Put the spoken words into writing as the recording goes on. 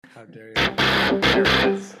How dare you? There it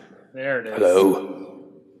is. There it is. Hello?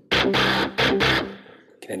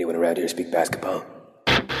 Can anyone around here speak basketball?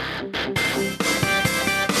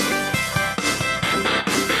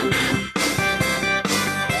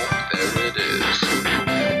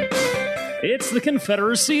 It's the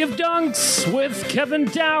Confederacy of Dunks with Kevin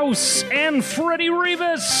Dowse and Freddie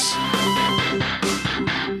Rivas.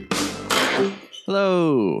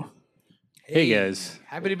 Hello. Hey guys.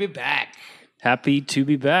 Happy to be back. Happy to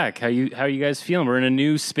be back. How you guys feeling? We're in a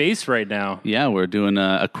new space right now. Yeah, we're doing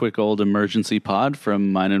a quick old emergency pod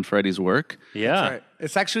from mine and Freddie's work. Yeah. That's right.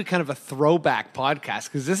 It's actually kind of a throwback podcast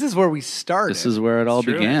because this is where we started. This is where it all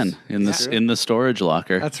began, in the storage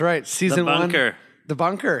locker. That's right. Season The bunker. 1. The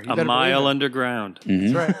bunker. You A better mile believe it. underground.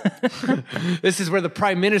 That's right. This is where the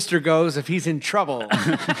prime minister goes if he's in trouble.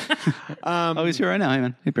 Oh, he's here right now. Hey,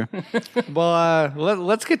 man. Hey, bro. Well,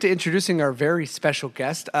 let's get to introducing our very special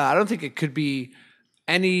guest. I don't think it could be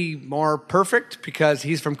any more perfect because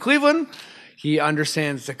he's from Cleveland. He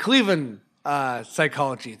understands the Cleveland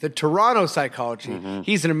psychology, the Toronto psychology.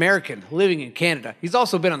 He's an American living in Canada. He's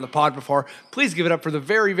also been on the pod before. Please give it up for the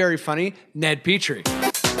very, very funny Ned Petrie.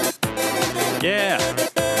 Yeah.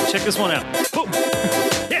 Check this one out. Oh.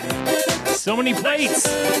 Yeah. So many plates.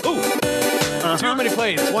 Ooh. Too many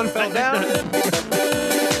plates. One fell down.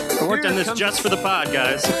 I worked on this just for the pod,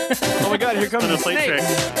 guys. Oh my God, here comes The the plate trick.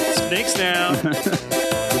 snakes. Snakes down.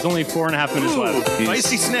 There's only 4.5 minutes left.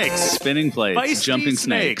 Spicy snakes. Spinning plates, Feisty jumping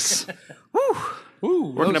snakes. snakes. Ooh,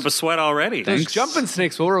 Working up a sweat already. those jumping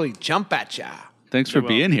snakes will really jump at ya. Thanks for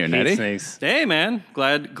being here, Hate Nettie. snakes. Hey, man.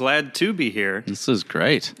 Glad to be here. This is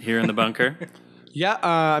great. Here in the bunker. Yeah,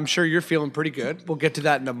 I'm sure you're feeling pretty good. We'll get to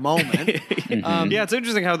that in a moment. Yeah, it's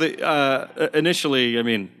interesting how initially, I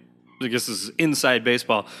mean, I guess this is inside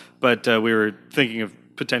baseball, but we were thinking of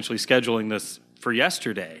potentially scheduling this for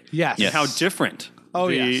yesterday. Yes. Yes. How different. Oh,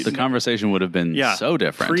 yes. The conversation would have been so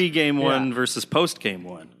different. Pre-game one Yeah. versus post-game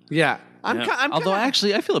one. Yeah. I'm Although,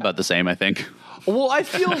 actually, I feel about the same, I think. well, I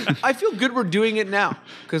feel good we're doing it now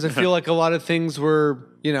because I feel like a lot of things were,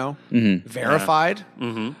 verified.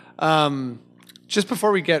 Just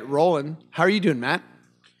before we get rolling, how are you doing, Matt?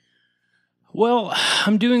 Well,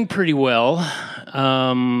 I'm doing pretty well.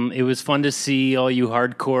 It was fun to see all you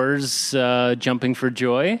hardcores jumping for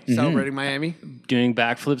joy, Celebrating Miami? doing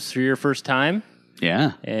backflips for your first time.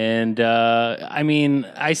 Yeah. And, I mean,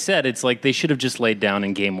 I said it's like they should have just laid down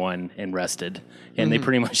in game one and rested. And they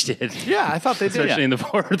pretty much did. Yeah, I thought they did. Especially in the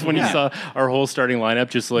fourth when you saw our whole starting lineup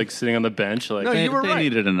just like sitting on the bench, like No, you were They right.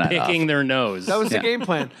 needed a night off. picking their nose. That was the game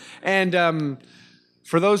plan. And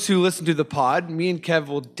for those who listen to the pod, me and Kev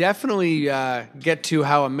will definitely get to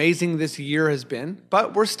how amazing this year has been,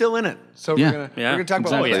 but we're still in it. So Yeah. we're gonna talk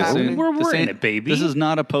about Exactly. what's yeah. happening. We're This in ain't- it, baby. This is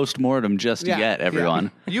not a post-mortem just yet,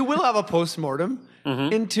 everyone. Yeah. You will have a post-mortem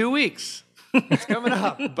in 2 weeks. It's coming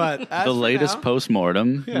up. But as The for latest now,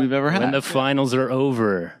 post-mortem we've ever had. when the finals are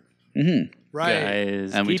over. right.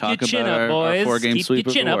 Guys, and we keep your talk chin about up, our boys. 4-game Keep sweep your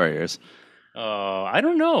of the chin up. Warriors. I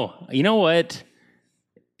don't know. You know what?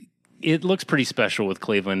 It looks pretty special with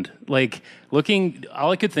Cleveland. Like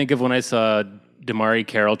all I could think of when I saw Damari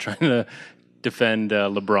Carroll trying to defend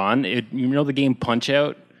LeBron. You know the game Punch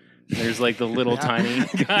Out. There's like the little tiny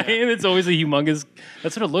guy, and it's always a humongous.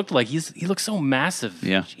 That's what it looked like. He looks so massive.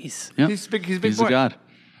 Yeah. Jeez. Yep. He's big. He's a big He's boy. a god.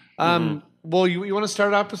 Well, you want to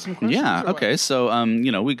start off with some questions? Yeah. or what? Okay. So,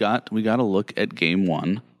 we got a look at Game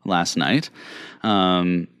 1 last night.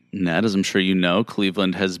 Ned, as I'm sure you know,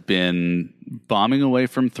 Cleveland has been bombing away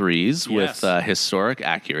from threes Yes. with historic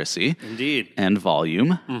accuracy Indeed. and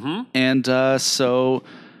volume. And so,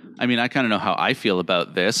 I mean, I kind of know how I feel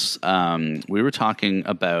about this. We were talking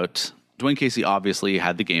about Dwayne Casey obviously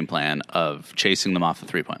had the game plan of chasing them off the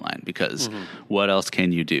three-point line because what else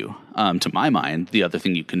can you do? To my mind, the other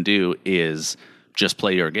thing you can do is just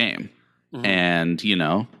play your game and,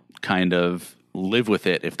 kind of live with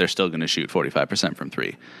it if they're still going to shoot 45% from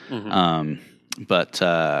three. But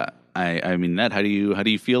I mean, Ned, how do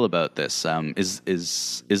you feel about this?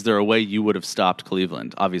 Is there a way you would have stopped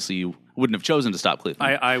Cleveland? Obviously, you wouldn't have chosen to stop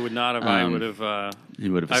Cleveland. I would not have. I would have.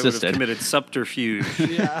 You would have I would have assisted. committed subterfuge.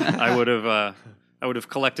 I would have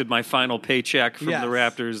collected my final paycheck from Yes. the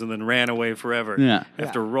Raptors and then ran away forever. Yeah.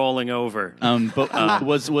 After rolling over. But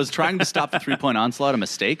was trying to stop the 3-point onslaught a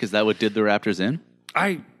mistake? Is that what did the Raptors in?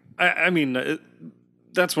 I mean,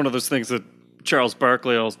 that's one of those things that Charles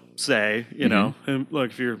Barkley will say. You know, and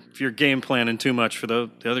look, if you're game planning too much for the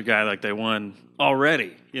other guy, like they won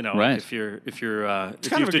already. You know, Right. if you kind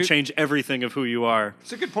have of a to good- change everything of who you are.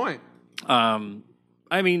 It's a good point.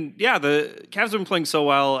 I mean, yeah, the Cavs have been playing so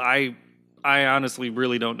well. I honestly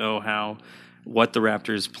really don't know how what the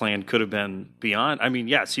Raptors' plan could have been beyond. I mean,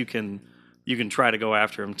 yes, you can try to go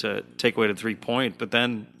after him to take away the 3-point, but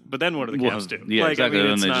then what do the Cavs do? Yeah, like, exactly. I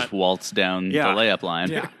mean, Then they just waltz down the layup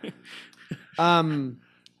line. Yeah. I'm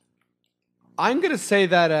going to say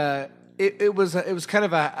that it was kind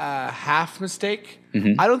of a half mistake.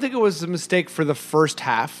 I don't think it was a mistake for the first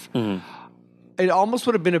half. It almost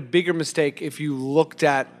would have been a bigger mistake if you looked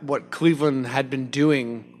at what Cleveland had been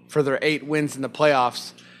doing for their 8 wins in the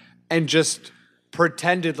playoffs and just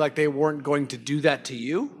pretended like they weren't going to do that to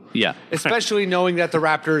you. Yeah. Especially knowing that the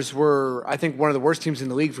Raptors were, I think, one of the worst teams in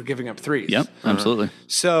the league for giving up threes. Yep, absolutely.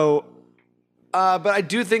 So, but I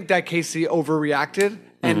do think that Casey overreacted,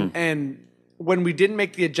 and when we didn't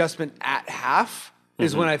make the adjustment at half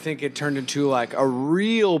is when I think it turned into like a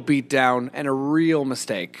real beatdown and a real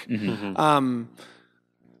mistake. You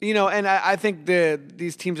know, and I think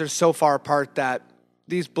these teams are so far apart that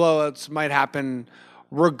these blowouts might happen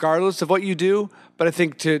regardless of what you do. But I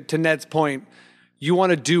think to Ned's point, you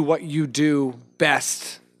want to do what you do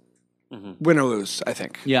best, win or lose, I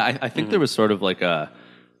think. Yeah, I think there was sort of like a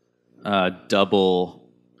double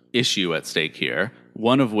issue at stake here.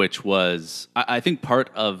 One of which was, I think part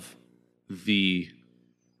of the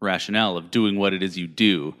rationale of doing what it is you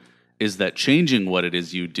do is that changing what it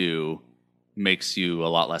is you do makes you a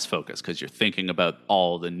lot less focused because you're thinking about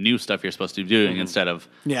all the new stuff you're supposed to be doing instead of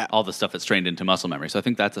all the stuff that's trained into muscle memory. So I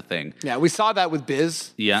think that's a thing. Yeah, we saw that with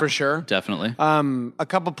Biz, for sure. Definitely. A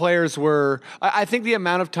couple players were, I think the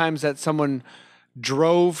amount of times that someone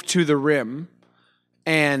drove to the rim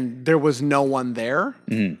and there was no one there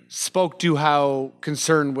spoke to how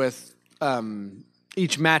concerned with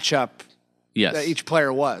each matchup that each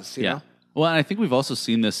player was. You know? Well, and I think we've also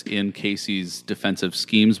seen this in Casey's defensive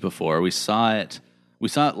schemes before. We saw it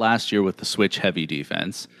last year with the switch heavy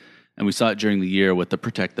defense, and we saw it during the year with the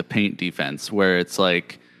protect the paint defense, where it's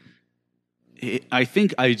like, I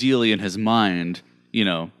think ideally in his mind, you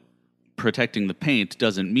know, protecting the paint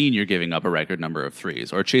doesn't mean you're giving up a record number of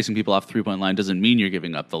threes, or chasing people off the 3-point line doesn't mean you're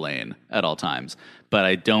giving up the lane at all times. But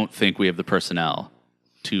I don't think we have the personnel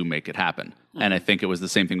to make it happen. And I think it was the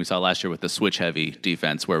same thing we saw last year with the switch-heavy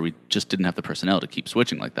defense, where we just didn't have the personnel to keep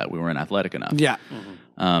switching like that. We weren't athletic enough. Yeah.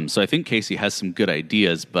 So I think Casey has some good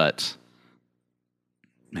ideas,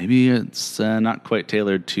 maybe it's not quite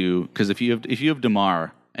tailored to, because if you have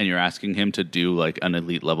DeMar and you're asking him to do like an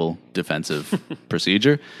elite level defensive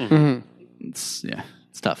procedure, it's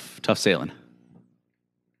tough sailing.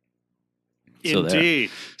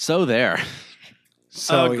 Indeed. So there.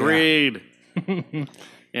 Agreed.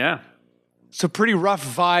 Yeah. So pretty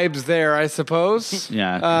rough vibes there, I suppose.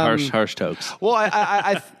 Yeah, harsh tokes. Well,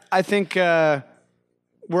 I think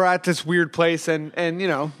we're at this weird place, and you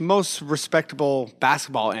know, most respectable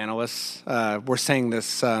basketball analysts were saying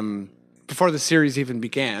this before the series even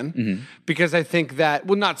began, because I think that,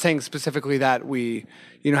 well, not saying specifically that we,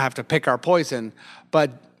 you know, have to pick our poison,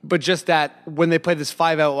 but just that when they play this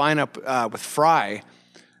 5-out lineup with Fry,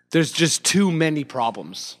 there's just too many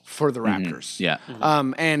problems for the Raptors. Yeah.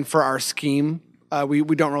 And for our scheme, we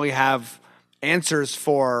don't really have answers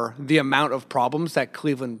for the amount of problems that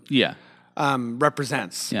Cleveland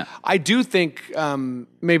represents. Yeah. I do think,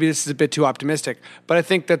 maybe this is a bit too optimistic, but I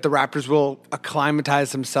think that the Raptors will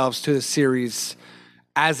acclimatize themselves to the series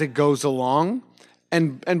as it goes along.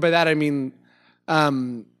 And by that I mean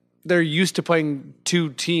they're used to playing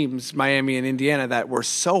two teams, Miami and Indiana, that were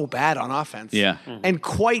so bad on offense and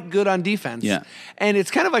quite good on defense. Yeah. And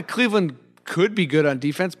it's kind of like Cleveland could be good on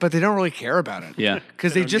defense, but they don't really care about it. Yeah.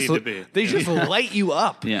 Because they just light you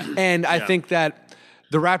up. Yeah. And I think that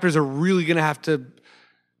the Raptors are really going to have to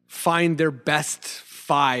find their best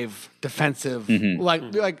 5 defensive.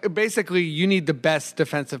 Like basically you need the best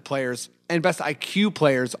defensive players and best IQ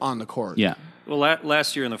players on the court. Yeah. Well,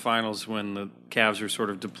 last year in the finals, when the Cavs were sort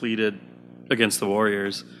of depleted against the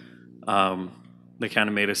Warriors, they kind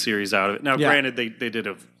of made a series out of it. Now, granted, they did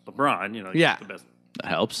have LeBron, you know, the best. That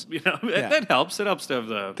helps. You know, that helps. It helps to have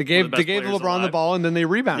the They gave the best players LeBron alive. the ball and then they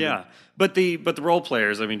rebounded. Yeah, but the role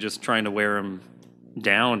players, I mean, just trying to wear them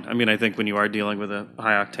down. I mean, I think when you are dealing with a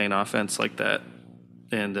high octane offense like that,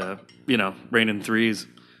 and you know, raining threes,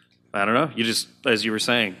 I don't know. You just, as you were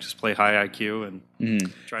saying, just play high IQ and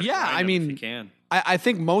try to grind them if you can. I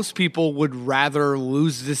think most people would rather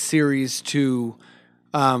lose this series to,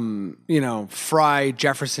 you know, Fry,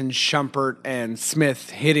 Jefferson, Shumpert, and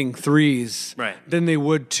Smith hitting threes than they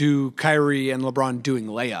would to Kyrie and LeBron doing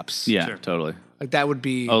layups. Yeah, totally. Like that would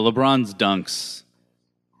be... Oh, LeBron's dunks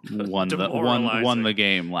won Demoralizing. the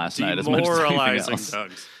game last night as much as anything Demoralizing else.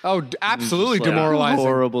 dunks. Oh, absolutely Just like demoralizing.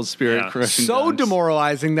 Horrible spirit crushing. So dunks.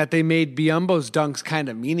 demoralizing that they made Biombo's dunks kind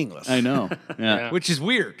of meaningless. I know. Yeah. Which is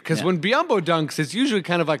weird because when Biombo dunks, it's usually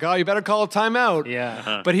kind of like, oh, you better call a timeout.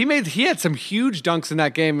 Yeah. But he had some huge dunks in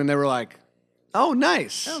that game, and they were like, oh,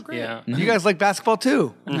 nice. Oh, great. Yeah. You guys like basketball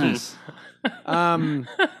too. Nice.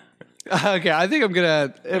 Okay, I think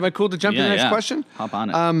am I cool to jump to the next question? Hop on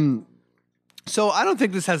it. So I don't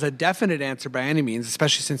think this has a definite answer by any means,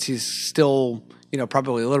 especially since he's still,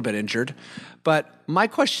 probably a little bit injured. But my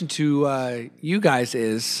question to you guys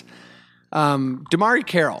is, DeMarre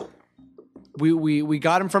Carroll. We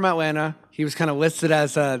got him from Atlanta. He was kind of listed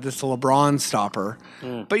as this LeBron stopper.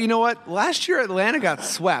 But you know what? Last year Atlanta got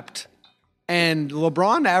swept, and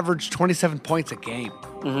LeBron averaged 27 points a game.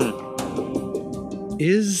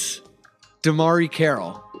 Is DeMarre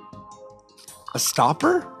Carroll a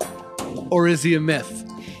stopper? Or is he a myth?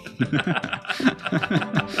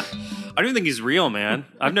 I don't even think he's real, man.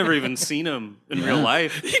 I've never even seen him in real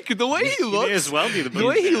life. The way he looks, may as well be the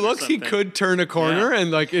way he boogeyman or looks, he something. could turn a corner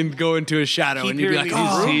and go into a shadow, Keep and you'd be hearing like,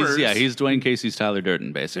 these oh. rumors. He's Dwayne Casey's Tyler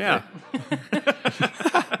Durden, basically. Yeah.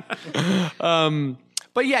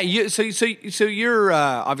 But yeah, so you're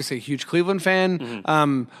obviously a huge Cleveland fan.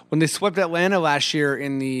 When they swept Atlanta last year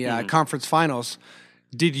in the conference finals,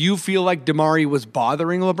 did you feel like DeMarre was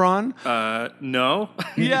bothering LeBron? No.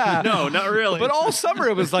 Yeah. No, not really. But all summer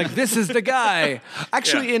it was like, this is the guy.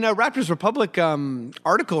 Actually, in a Raptors Republic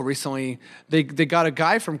article recently, they got a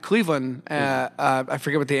guy from Cleveland. I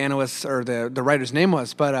forget what the analyst or the writer's name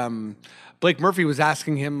was, but Blake Murphy was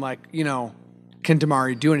asking him, like, can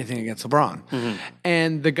DeMarre do anything against LeBron?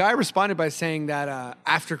 And the guy responded by saying that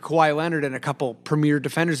after Kawhi Leonard and a couple premier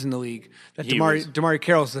defenders in the league, that DeMarre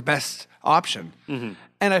Carroll is the best option.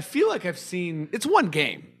 And I feel like I've seen, it's one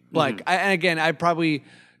game. Like, and again, I probably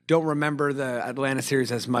don't remember the Atlanta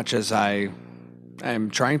series as much as I am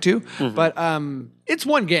trying to, but it's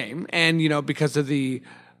one game. And, because of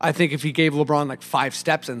I think if he gave LeBron like 5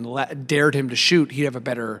 steps and dared him to shoot, he'd have a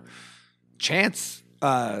better chance.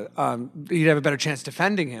 He'd have a better chance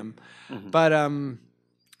defending him. But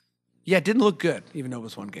yeah, it didn't look good, even though it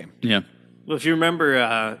was one game. Yeah. Well, if you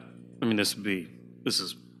remember, this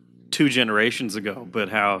is 2 generations ago, but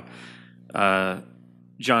how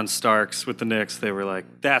John Starks with the Knicks, they were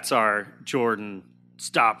like, that's our Jordan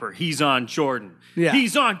stopper. He's on Jordan. Yeah.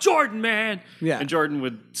 He's on Jordan, man. Yeah. And Jordan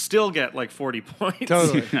would still get like 40 points.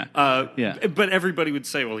 Totally. Yeah. But everybody would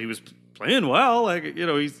say, well, he was playing well. Like,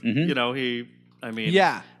 he's,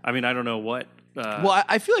 Yeah. I don't know what. Well,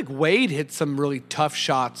 I feel like Wade hit some really tough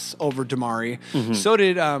shots over DeMarre. So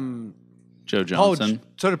did Joe Johnson.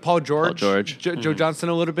 Paul George. Joe Johnson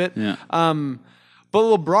a little bit. Yeah. But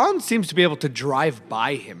LeBron seems to be able to drive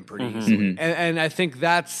by him pretty easily, and I think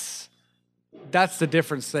that's the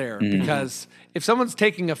difference there. Because if someone's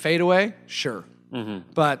taking a fadeaway, sure,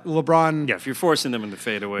 but LeBron, Yeah, if you're forcing them into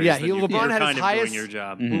fadeaways, Yeah, then you're LeBron had kind his of highest. doing your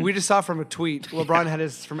job. We just saw from a tweet. LeBron had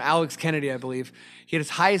his from Alex Kennedy, I believe. He had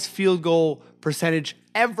his highest field goal percentage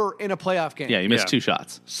ever in a playoff game. Yeah, he missed Yeah. 2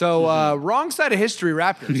 shots. So wrong side of history,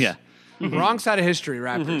 Raptors. Yeah. Wrong side of history,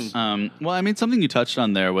 Raptors. Something you touched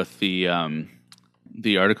on there with the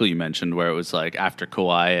article you mentioned where it was like after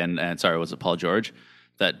Kawhi and sorry, was it Paul George?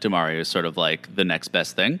 That DeMarre is sort of like the next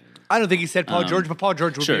best thing. I don't think he said Paul George, but Paul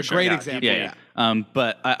George would be a great Yeah, example. Yeah.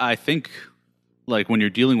 But I think like when you're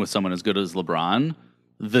dealing with someone as good as LeBron,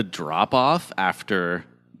 the drop off after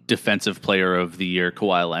defensive player of the year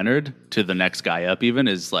Kawhi Leonard to the next guy up even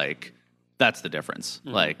is like, that's the difference.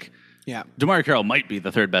 Like, Yeah. DeMarre Carroll might be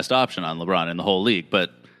the 3rd best option on LeBron in the whole league,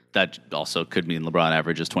 but that also could mean LeBron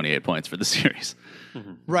averages 28 points for the series.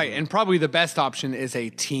 Right. And probably the best option is a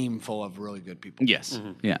team full of really good people. Yes.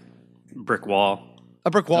 Yeah. Brick wall. A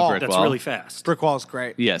brick wall. brick That's wall. really fast. Brick wall is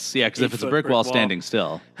great. Yes. Yeah. Because if it's a 8-foot brick brick wall wall. standing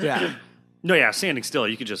still. Yeah. No, yeah, standing still,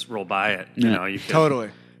 you could just roll by it. You know, you could, Totally.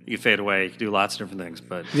 You could fade away. You could do lots of different things.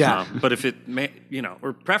 But Yeah. but if it,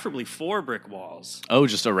 or preferably 4 brick walls, Oh,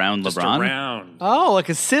 just around just LeBron? around. Oh, like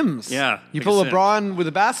a Sims. Yeah, You like put a Sims. LeBron with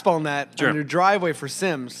a basketball net Sure. on your driveway for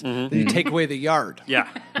Sims, then you take away the yard. Yeah,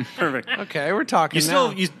 perfect. Okay, we're talking You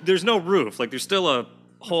still, now. there's no roof. Like there's still a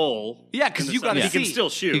hole. Yeah, 'cause in the you side. gotta He can see. still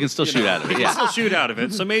shoot. He can still you shoot know? out of it, He yeah. can still shoot out of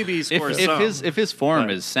it. So maybe he scores some. If his form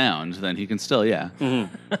is sound, then he can still get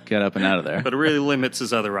up and out of there. But it really limits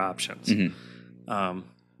his other options.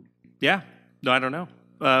 Yeah. No, I don't know.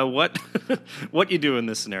 What you do in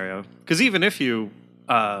this scenario? Because even if you,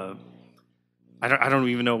 I don't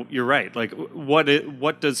even know. You're right. Like, what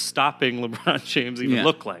does stopping LeBron James even Yeah.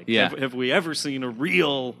 look like? Yeah. Have we ever seen a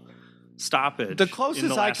real stoppage? The in closest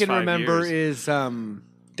the I last can 5 remember years? is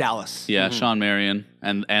Dallas. Yeah, Sean Marion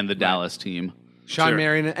and the Dallas team. Sean Sure.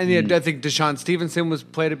 Marion, and I think Deshaun Stevenson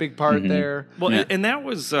played a big part there. Well, Yeah. and that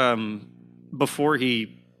was before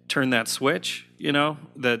he turned that switch. You know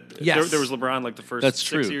that Yes. there was LeBron like the first That's 6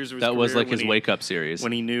 true. years of his That was career like his when wake up series.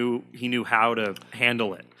 when he knew how to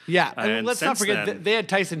handle it. Yeah, and let's not since forget then- they had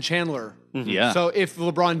Tyson Chandler. Yeah. So if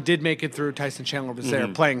LeBron did make it through, Tyson Chandler was there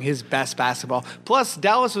playing his best basketball. Plus,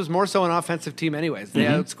 Dallas was more so an offensive team anyways. They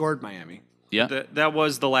outscored Miami. Yeah. That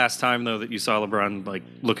was the last time though that you saw LeBron like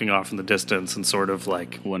looking off in the distance and sort of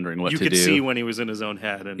like Wondering what you to could do. see when he was in his own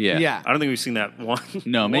head. And Yeah. Yeah. I don't think we've seen that one.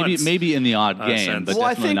 No, maybe once. maybe in the odd game, since- but Well, I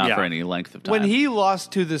definitely think- not yeah. for any length of time. When he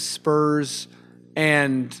lost to the Spurs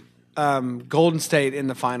and Golden State in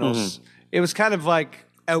the finals, it was kind of like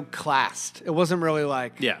outclassed. It wasn't really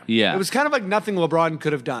like Yeah. It was kind of like nothing LeBron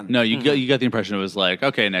could have done. No, you got the impression it was like,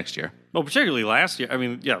 okay, next year. Well, particularly last year. I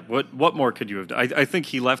mean, yeah. What more could you have done? I think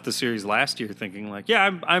he left the series last year thinking like, yeah,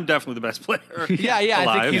 I'm definitely the best player. Yeah, I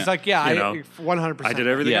alive. think he's like, You I know, 100%. I did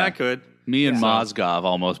everything Yeah. I could. Me and Mozgov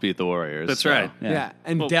almost beat the Warriors. That's so, right. Yeah,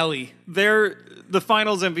 and Delhi. The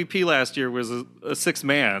Finals MVP last year was a six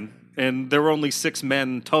man, and there were only 6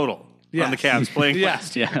 men total on the Cavs playing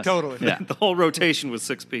last year. Yes. Totally. Yeah. The whole rotation was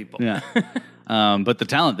 6 people. Yeah. But the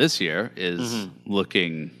talent this year is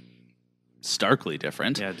looking starkly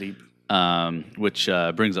different. Yeah, deep. Which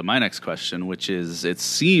brings up my next question, which is it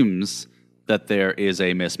seems that there is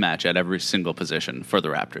a mismatch at every single position for the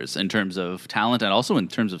Raptors in terms of talent and also in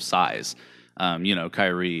terms of size.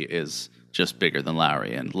 Kyrie is just bigger than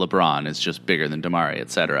Lowry and LeBron is just bigger than DeMar, et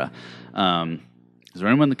cetera. Is there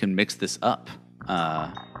anyone that can mix this up?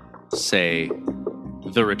 Say,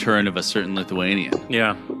 the return of a certain Lithuanian,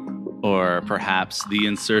 Yeah. or perhaps the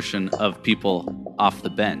insertion of people off the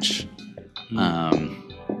bench.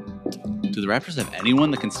 Do the Raptors have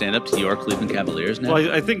anyone that can stand up to your Cleveland Cavaliers now?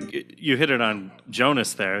 Well, I think you hit it on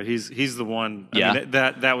Jonas there. He's the one. I mean,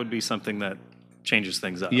 that would be something that changes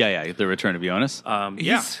things up. yeah, the return of Jonas.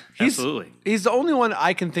 Yeah, absolutely. He's the only one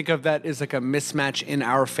I can think of that is like a mismatch in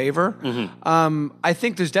our favor. I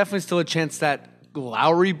think there's definitely still a chance that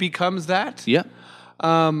Lowry becomes that. Yeah.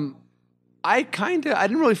 I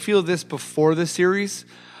didn't really feel this before the series,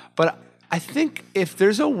 but I think if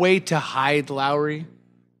there's a way to hide Lowry,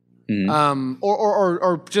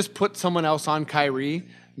 or just put someone else on Kyrie,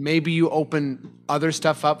 maybe you open other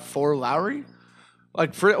stuff up for Lowry.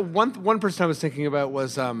 Like for one person I was thinking about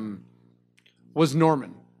was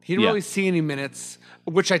Norman. He didn't Yeah. really see any minutes,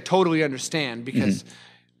 which I totally understand because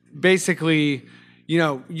basically,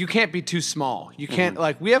 you can't be too small. You can't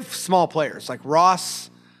we have small players like Ross,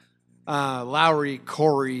 Lowry,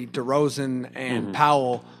 Corey, DeRozan, and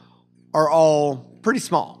Powell are all pretty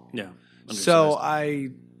small. Yeah. So I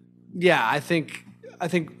think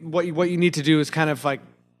what you need to do is kind of like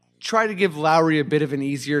try to give Lowry a bit of an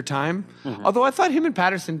easier time. Although I thought him and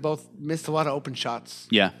Patterson both missed a lot of open shots.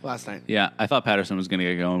 Yeah. Last night. Yeah, I thought Patterson was going to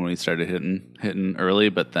get going when he started hitting early,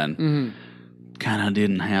 but then kind of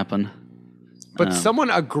didn't happen. But someone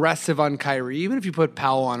aggressive on Kyrie, even if you put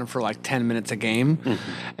Powell on him for like 10 minutes a game,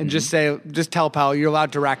 and just tell Powell you're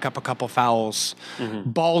allowed to rack up a couple fouls,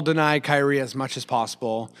 ball deny Kyrie as much as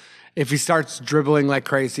possible. If he starts dribbling like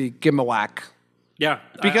crazy, give him a whack. Yeah,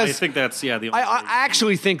 Because I think that's the only I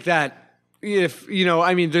actually think that if,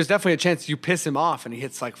 there's definitely a chance you piss him off and he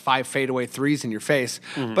hits like 5 fadeaway threes in your face.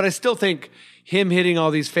 But I still think him hitting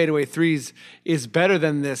all these fadeaway threes is better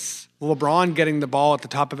than this LeBron getting the ball at the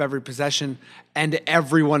top of every possession and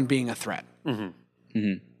everyone being a threat.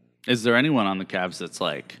 Is there anyone on the Cavs that's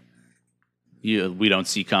like we don't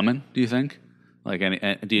see coming? Do you think? Like,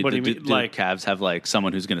 do What do you mean? the Like- Cavs have like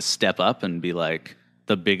someone who's going to step up and be like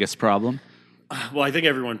the biggest problem? Well, I think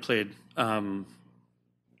everyone played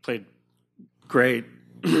great.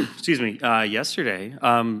 Excuse me, yesterday.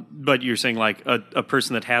 But you're saying like a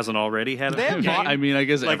person that hasn't already had a They have game? I mean, I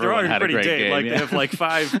guess like they're everyone already had a pretty great dead. game. Like yeah. they have like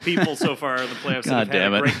 5 people so far in the playoffs God that have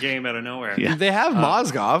damn had it. a great game out of nowhere. Yeah. They have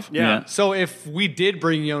Mozgov. Yeah. So if we did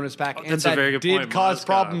bring Jonas back and that's a that very good did point, cause Mozgov,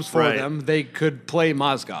 problems for right. them, they could play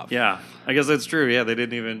Mozgov. Yeah, I guess that's true. Yeah, they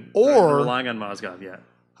didn't even Or- relying on Mozgov yet.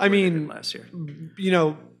 I They did mean, last year.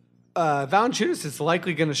 Valanciunas is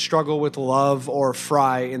likely going to struggle with Love or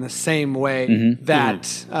Fry in the same way that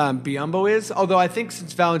Biyombo is. Although I think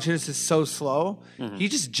since Valanciunas is so slow, he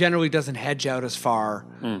just generally doesn't hedge out as far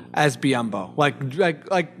as Biyombo. Like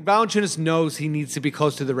Valanciunas knows he needs to be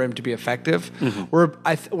close to the rim to be effective.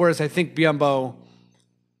 Whereas I think Biyombo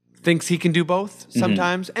thinks he can do both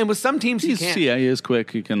sometimes, and with some teams he can't. he is quick.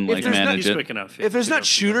 He can like there's not- manage He's it. quick enough. If there's to not go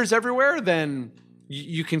shooters everywhere, then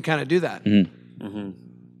you can kind of do that.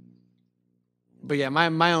 But yeah,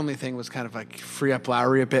 my only thing was kind of like free up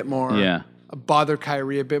Lowry a bit more. Yeah. bother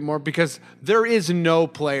Kyrie a bit more because there is no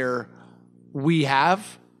player we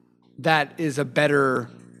have that is a better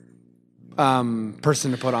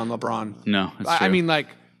person to put on LeBron. No, it's true. I mean, like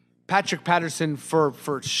Patrick Patterson for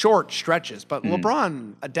short stretches, but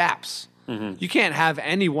LeBron adapts. You can't have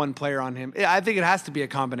any one player on him. I think it has to be a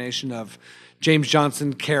combination of James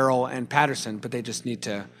Johnson, Carroll, and Patterson, but they just need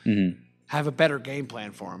to have a better game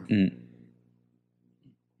plan for him.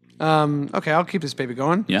 Okay, I'll keep this baby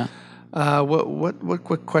going. Yeah.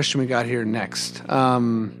 What question we got here next?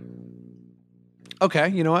 Okay,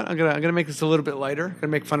 you know what? I'm gonna make this a little bit lighter. I'm gonna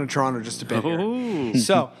make fun of Toronto just a bit here.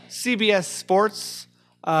 So CBS Sports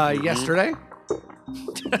yesterday.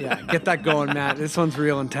 Yeah, get that going, Matt. This one's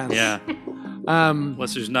real intense. Yeah.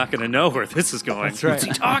 Lester's not going to know where this is going. That's right. What's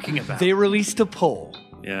he talking about? They released a poll.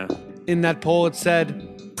 Yeah. In that poll, it said,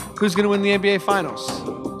 who's going to win the NBA Finals?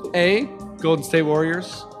 A, Golden State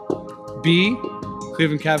Warriors. B,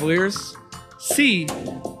 Cleveland Cavaliers. C,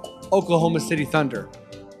 Oklahoma City Thunder.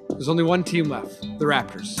 There's only one team left, the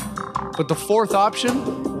Raptors. But the fourth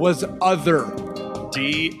option was other.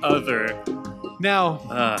 D, other.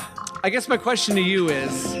 Now, I guess my question to you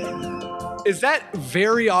is that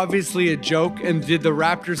very obviously a joke, and did the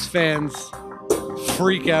Raptors fans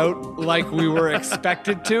freak out like we were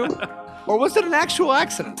expected to? Or was it an actual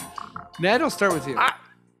accident? Ned, I'll start with you.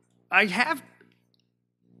 I have.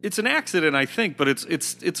 It's an accident, I think, but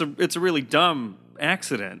it's a really dumb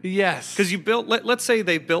accident. Yes. Because you built. Let's say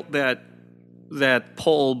they built that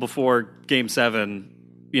poll before Game 7,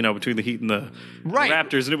 between the Heat and the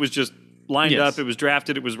Raptors, and it was just lined up. It was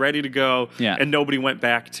drafted. It was ready to go. Yeah. And nobody went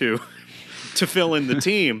back to fill in the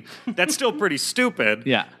team. That's still pretty stupid.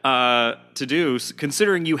 Yeah. To do,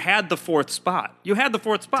 considering you had the fourth spot. You had the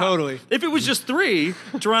fourth spot. Totally. If it was just 3,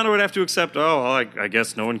 Toronto would have to accept. Oh, well, I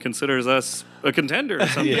guess no one considers us a contender or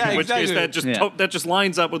something. Yeah, in which exactly. case that just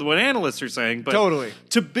lines up with what analysts are saying. But Totally.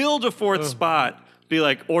 to build a fourth spot. Be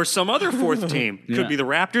like, or some other fourth team. Could be the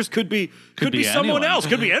Raptors. Could be someone anyone. else.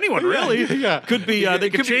 Could be anyone, really. Yeah. Could be. They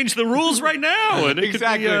could change the rules right now. And it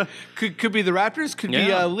Exactly. Could be the Raptors. Could be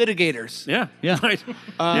litigators. Yeah. Yeah. Right.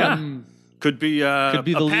 Yeah. Could be the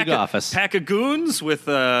league pack office. Pack of goons with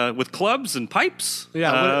clubs and pipes.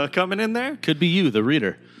 Yeah, coming in there. Could be you, the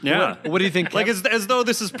reader. Yeah. What do you think? Like as though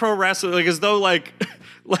this is pro wrestling. Like as though like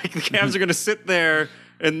the Cavs are going to sit there.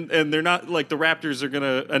 And they're not like the Raptors are going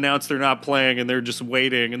to announce they're not playing and they're just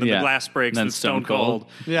waiting and then the glass breaks and then it's Stone Cold.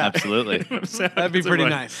 Yeah. Absolutely. That'd be pretty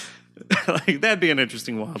nice. Like that'd be an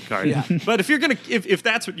interesting wild card. Yeah. But if you're gonna if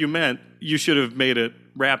that's what you meant, you should have made it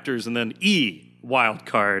Raptors and then E wild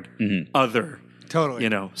card other. Totally.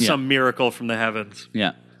 Some miracle from the heavens.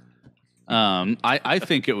 Yeah. I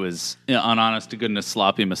think it was an honest to goodness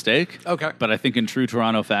sloppy mistake. Okay. But I think in true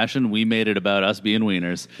Toronto fashion, we made it about us being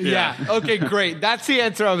wieners. Yeah. Okay, great. That's the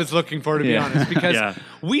answer I was looking for, to be honest, because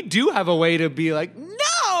we do have a way to be like,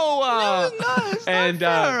 no, it's and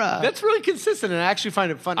not fair. that's really consistent, and I actually find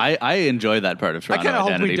it funny. I enjoy that part of I Toronto kind of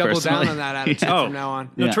hope identity we double personally. down on that attitude from now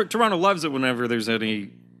on. No, Yeah. Toronto loves it whenever there's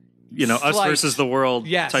any, us Slight. versus the world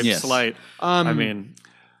type Yes. slight. I mean,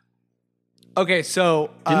 Okay, so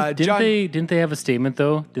Didn't John, they have a statement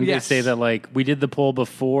though? Didn't Yes. they say that like we did the poll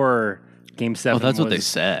before Game 7? Well, that's what they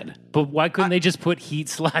said. But why couldn't they just put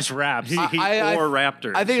Heat/Raps? Heat I- or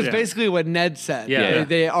Raptors. I think it's basically what Ned said. Yeah.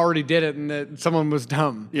 They already did it, and that someone was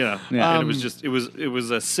dumb. Yeah. Yeah. And it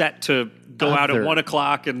was a set to go out at Other.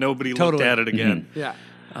 1:00 and nobody Totally. looked at it again. Yeah.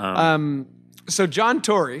 So John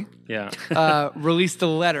Tory Yeah. released a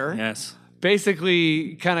letter, Yes.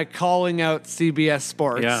 basically kind of calling out CBS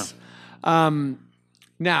Sports. Yeah.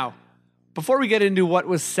 Now, before we get into what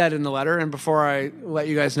was said in the letter, and before I let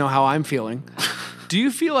you guys know how I'm feeling, do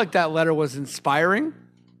you feel like that letter was inspiring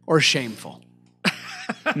or shameful?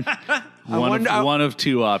 One of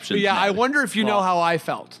two options. Yeah, I wonder if you know how I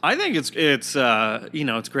felt. I think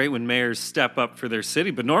it's great when mayors step up for their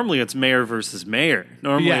city, but normally it's mayor versus mayor.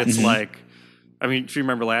 Normally Yes. it's like, I mean, if you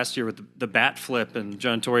remember last year with the bat flip, and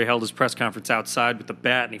John Tory held his press conference outside with the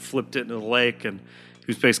bat, and he flipped it into the lake, and he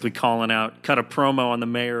was basically cut a promo on the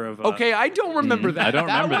mayor of. Okay, I don't remember that. I don't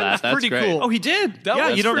remember one that. was That's pretty great. cool. Oh, he did. That Yeah,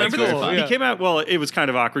 was you don't pretty remember cool, that? yeah. He came out. Well, it was kind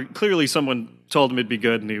of awkward. Clearly, someone told him it'd be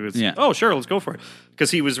good, and he was. Yeah. Oh, sure, let's go for it. Because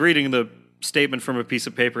he was reading the statement from a piece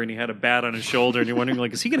of paper, and he had a bat on his shoulder, and you're wondering,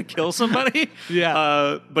 like, is he going to kill somebody?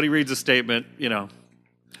 Yeah. But he reads a statement,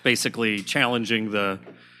 basically challenging the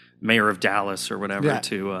mayor of Dallas or whatever Yeah.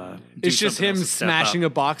 to. Do It's just something him else to step smashing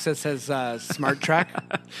up. a box that says Smart Track.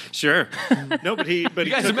 Sure. No, but he. But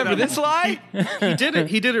You guys remember this lie? He did it.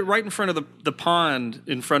 He did it right in front of the pond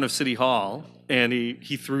in front of City Hall, and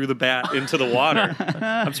he threw the bat into the water.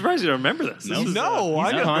 I'm surprised you don't remember this. This is, No,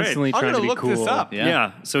 He's I'm constantly I'm trying gonna to be look cool. this up.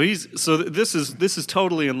 Yeah. So this is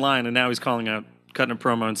totally in line, and now he's cutting a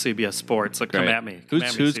promo on CBS Sports. Like, come Great. at me. Come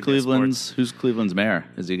at me, Who's CBS Who's Cleveland's mayor?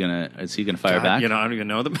 Is he gonna fire Sports. back? You know, I don't even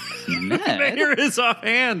know the Ned. mayor is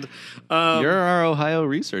offhand. You're our Ohio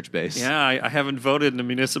research base. Yeah, I haven't voted in a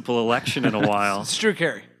municipal election in a while. It's Drew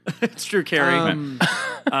Carey. It's Drew Carey.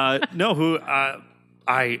 I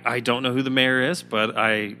don't know who the mayor is, but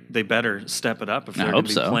they better step it up if they're going hope to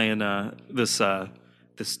be so. playing this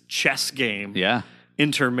chess game. Yeah.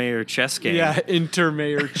 Inter-mayor chess game. Yeah,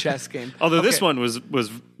 inter-mayor chess game. Although this one was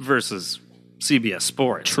versus CBS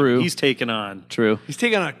Sports. True. He's taken on. True. He's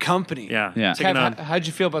taking on a company. Yeah. Yeah. Taking Kev, on how'd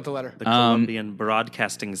you feel about the letter? the Colombian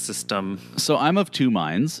broadcasting system. So I'm of two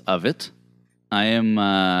minds of it. I'm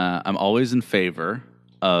always in favor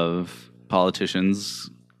of politicians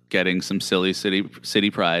getting some silly city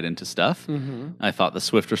pride into stuff. I thought the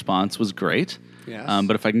swift response was great. Yes.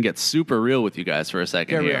 But if I can get super real with you guys for a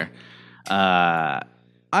second Get here,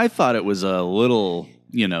 I thought it was a little,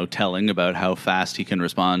 telling about how fast he can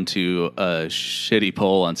respond to a shitty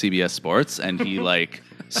poll on CBS Sports, and he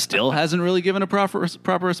still hasn't really given a proper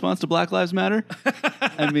response to Black Lives Matter.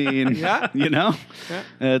 I mean, Yeah.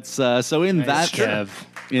 it's so in that Kev.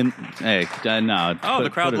 no. Oh, the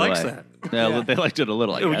crowd likes that. Yeah, Yeah. they liked it a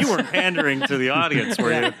little. I guess. You weren't pandering to the audience,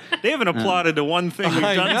 were you? They haven't applauded to one thing we've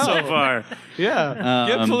I done so know. far. Yeah.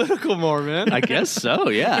 Get political more, man. I guess so.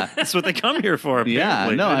 Yeah. That's what they come here for. Yeah,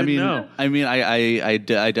 Apparently. no, I didn't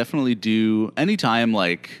know. I definitely do. Anytime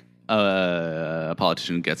a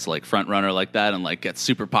politician gets front runner like that and gets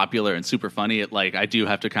super popular and super funny, I do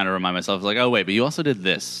have to kind of remind myself oh wait, but you also did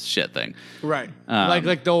this shit thing. Right.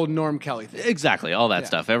 Like the old Norm Kelly thing. Exactly, all that Yeah.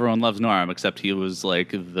 stuff. Everyone loves Norm except he was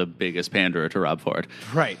the biggest panderer to Rob Ford.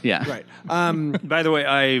 Right. Yeah. Right. By the way,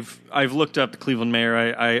 I've looked up the Cleveland mayor.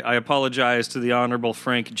 I apologize to the Honorable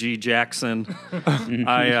Frank G. Jackson.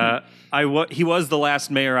 He was the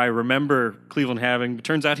last mayor I remember Cleveland having.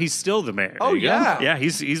 Turns out he's still the mayor. Oh, yeah. Yeah,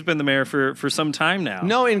 he's been the mayor for some time now.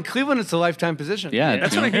 No, in Cleveland, it's a lifetime position. Yeah,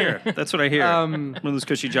 That's what I hear. That's what I hear. One of those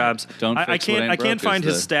cushy jobs. Don't I fix what can't. ain't I can't broke find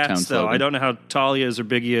is his the town stats though. slogan. I don't know how tall he is or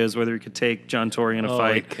big he is. Whether he could take John Tory in a Oh,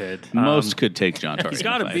 fight. I could. Most could take John Tory. He's in a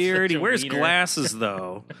got a fight. beard. He Such a wears wiener. glasses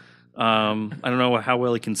though. I don't know how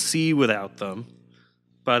well he can see without them.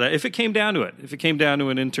 But if it came down to it, if it came down to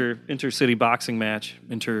an intercity boxing match,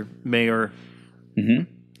 inter-mayor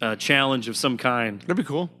challenge of some kind, That'd be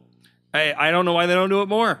cool. I don't know why they don't do it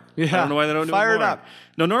more. Yeah. I don't know why they don't do Fire it it more. up.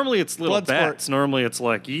 No, normally it's little Blood sport. bets. Normally it's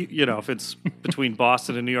if it's between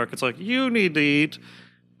Boston and New York, it's you need to eat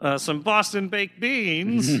some Boston baked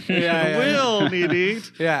beans. yeah. Will need to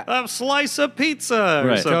eat Yeah. a slice of pizza or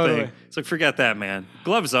Right. something. Totally. It's forget that, man.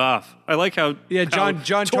 Gloves off. I like how John how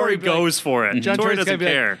Tory Tory be like- goes for it. John Tory Tory's gonna doesn't be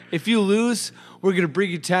like, care. if you lose, we're gonna bring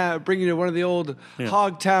you to one of the old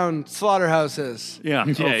Hogtown slaughterhouses. Yeah.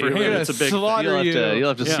 Yeah, For you're him, gonna it's a big slaughter You'll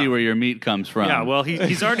have to Yeah. see where your meat comes from. Yeah, well,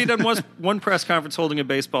 he's already done one press conference holding a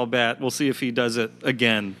baseball bat. We'll see if he does it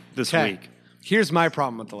again this Okay. week. Here's my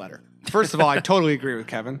problem with the letter. First of all, I totally agree with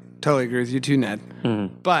Kevin. Totally agree with you too, Ned.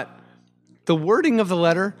 But the wording of the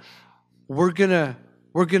letter, we're gonna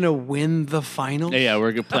win the finals. yeah,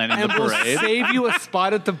 we're planning the And we'll parade. save you a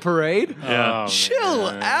spot at the parade. Yeah. Chill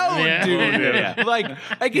out, Yeah. dude. Yeah. Like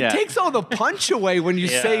it Yeah. takes all the punch away when you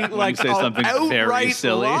say you say an something very outright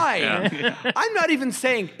silly. lie. I'm not even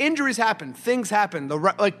saying injuries happen, things happen.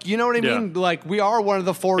 You know what I Yeah. mean? Like we are one of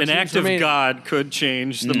the four An teams act of remaining. God could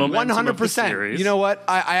change the momentum of the 100%. series. You know what?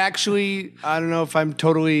 I actually I don't know if I'm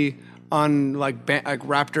totally on like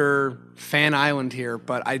Raptor fan island here,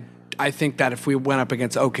 but I think that if we went up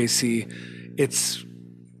against OKC, it's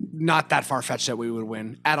not that far fetched that we would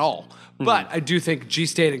win at all. But I do think G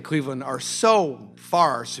State and Cleveland are so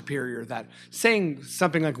far superior that saying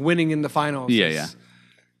something like winning in the finals is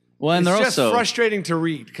Well, and it's they're just also frustrating to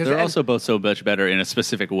read because they're also both so much better in a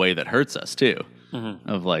specific way that hurts us too.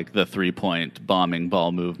 Of the 3-point bombing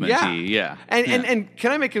ball movement. Yeah. And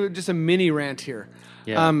can I make just a mini rant here?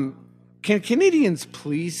 Yeah. Can Canadians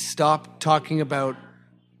please stop talking about?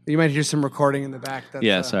 You might hear some recording in the back. That's,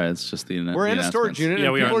 Yeah, sorry, it's just the We're in a storage unit. Yeah,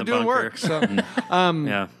 and we are people in are the doing bunker. work. So,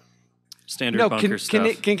 Yeah. Standard no, bunker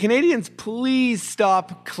stuff. can Canadians please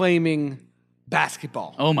stop claiming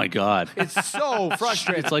basketball. Oh my God. It's so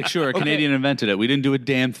frustrating. It's like, sure, a Canadian invented it. We didn't do a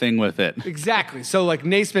damn thing with it. Exactly. So like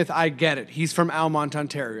Naismith, I get it. He's from Almont,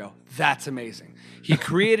 Ontario. That's amazing. He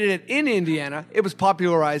created it in Indiana. It was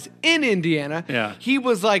popularized in Indiana. Yeah. He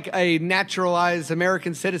was like a naturalized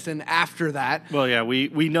American citizen after that. Well, yeah, we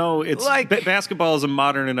know it's Like- basketball is a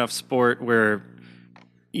modern enough sport where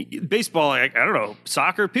baseball, I don't know,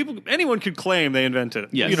 soccer, anyone could claim they invented it.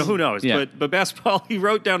 Yes. You know, who knows? Yeah. But basketball, he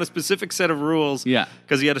wrote down a specific set of rules. Yeah.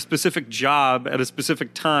 Because he had a specific job at a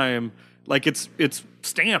specific time. Like it's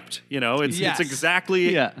stamped, you know. It's Yes.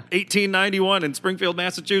 exactly Yeah. 1891 in Springfield,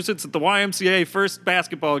 Massachusetts, at the YMCA first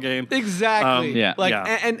basketball game. Exactly. Yeah. Like Yeah.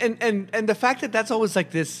 and the fact that that's always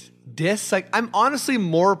like this diss, like I'm honestly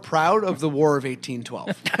more proud of the War of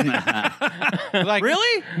 1812. Like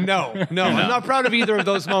Really? No, I'm not proud of either of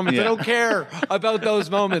those moments. I don't care about those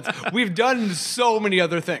moments. We've done so many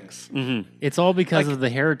other things. It's all because of the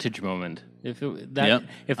heritage moment. If that Yep.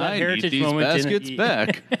 if that I heritage need these moment baskets didn't,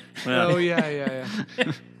 back. Oh yeah.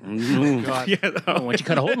 God. Why don't you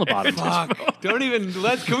cut a hole in the bottom? Fuck. Don't even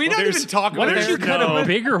can we not even talk Why about don't you this? cut a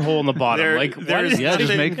bigger hole in the bottom? There- Like, why there's- does Yeah, just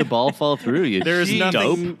Nothing- make the ball fall through. You There's dope.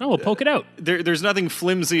 nothing. No, we'll poke it out. There's nothing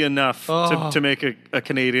flimsy enough to make a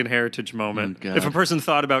Canadian heritage moment. Oh, God. If a person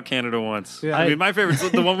thought about Canada once, Yeah. I mean, my favorite's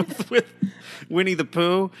the one with Winnie the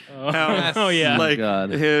Pooh. How, Oh, yeah. like God.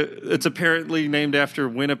 it's apparently named after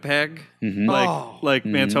Winnipeg, Oh. like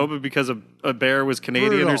Manitoba, because a bear was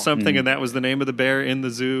Canadian Brutal. or something, and that was the name of the bear in the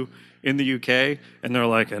zoo in the UK. And they're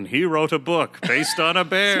like, and he wrote a book based on a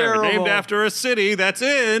bear Terrible. named after a city that's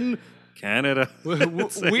in Canada.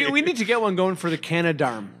 we need to get one going for the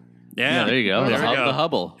Canadarm. Yeah, there you go. There we go. The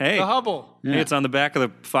Hubble. Hey, The Hubble. Hey, it's on the back of the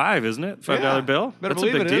 $5, isn't it? $5 bill. Better That's a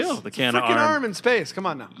believe big it deal. is. The It's can a of freaking arm. arm in space. Come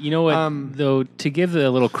on now. You know what? Though, to give a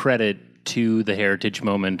little credit to the heritage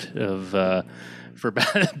moment of for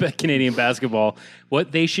Canadian basketball,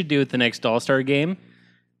 what they should do at the next All-Star game: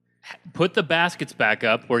 put the baskets back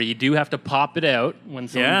up where you do have to pop it out when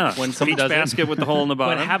someone Peach does basket it. with the hole in the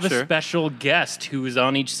bottom. But have sure. a special guest who is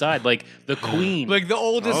on each side, like the Queen. Like the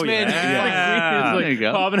oldest Oh, man. yeah. Like, There you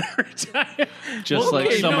go. popping her time. Just Well, like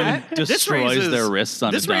okay, someone Matt. destroys their wrists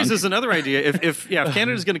on This a dunk. raises another idea. If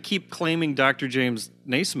Canada's going to keep claiming Dr. James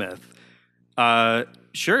Naismith,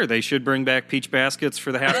 sure, they should bring back peach baskets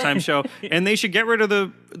for the halftime show, and they should get rid of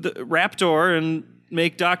the Raptor and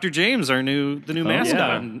make Dr. James the new mascot.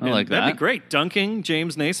 yeah. And I like that'd that. be great. Dunking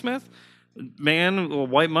James Naismith, man, with a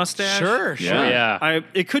white mustache. Sure. Yeah.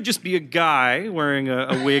 It could just be a guy wearing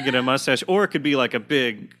a wig and a mustache, or it could be like a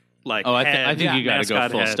big, like, Oh, I head, think you got to go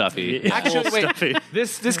mascot full head. stuffy. Actually, Full wait. stuffy.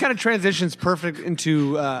 This kind of transitions perfect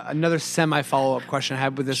into another semi follow up question I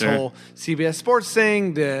had with this Sure. whole CBS Sports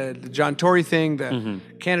thing, the John Tory thing, the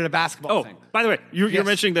Canada basketball Oh, thing. by the way, you're Yes.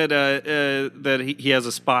 mentioning that that he has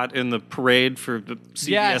a spot in the parade for the CBS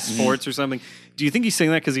Yes. Sports or something. Do you think he's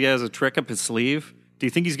saying that because he has a trick up his sleeve? Do you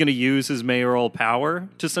think he's going to use his mayoral power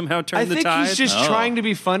to somehow turn I the think tide? he's just trying to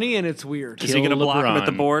be funny, and it's weird. Is he going to Kill block him at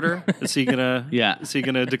the LeBron. border? Is he going to? Yeah. Is he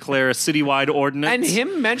going to declare a citywide ordinance? And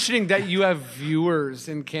him mentioning that you have viewers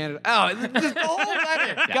in Canada. Oh, just the whole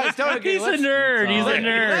letter. Guys, don't okay, He's a let's- nerd. He's a Let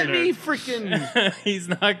nerd. me freaking. He's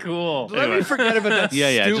not cool. Let me forget about that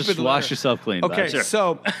Yeah, stupid just wash letter. yourself clean. Okay, bud.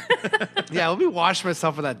 so yeah, let me wash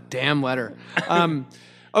myself with that damn letter.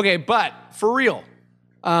 Okay, but for real,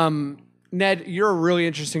 Ned, you're a really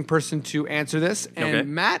interesting person to answer this, and Okay.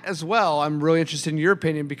 Matt as well. I'm really interested in your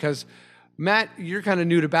opinion because Matt, you're kind of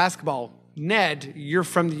new to basketball. Ned, you're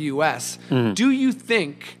from the U.S. Do you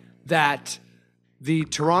think that the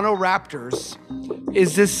Toronto Raptors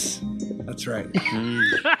is this? That's right.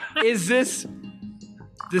 Is this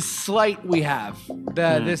slight we have,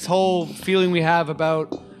 this whole feeling we have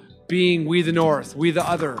about being we the North, we the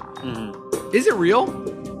other? Is it real?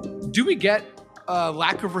 Do we get a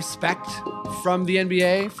lack of respect from the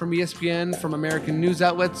NBA, from ESPN, from American news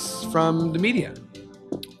outlets, from the media?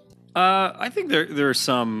 I think there are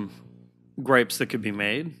some gripes that could be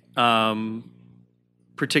made,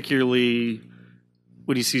 particularly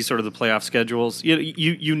when you see sort of the playoff schedules.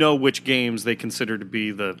 You know which games they consider to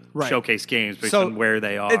be the Right. showcase games based So on where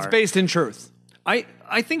they are. It's based in truth.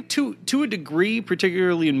 I think to a degree,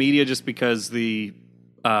 particularly in media, just because the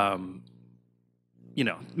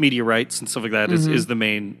media rights and stuff like that is the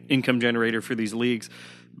main income generator for these leagues.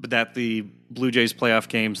 But that the Blue Jays playoff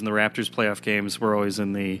games and the Raptors playoff games were always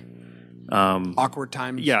in the Awkward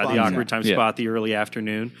time. the spots. awkward time Yeah. spot, the early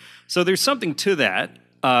afternoon. So there's something to that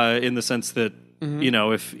in the sense that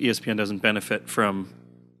if ESPN doesn't benefit from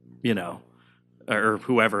or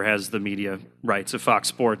whoever has the media rights, if Fox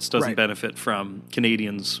Sports doesn't Right. benefit from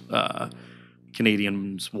Canadians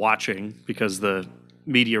watching because the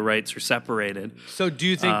media rights are separated. So do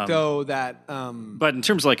you think though that But in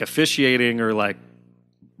terms of like officiating or like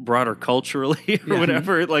broader culturally or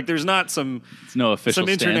whatever, like there's not some It's no official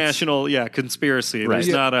some stance. international conspiracy. Right. There's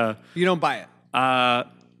not a you don't buy it,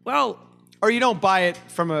 well, or you don't buy it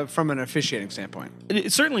from an officiating standpoint?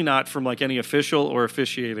 it's certainly not from like any official or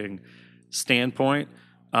officiating standpoint.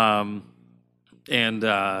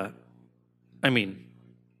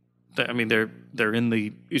 They're in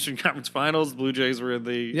the Eastern Conference Finals. The Blue Jays were in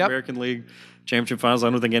the American League Championship Finals. I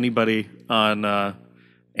don't think anybody on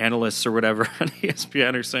analysts or whatever on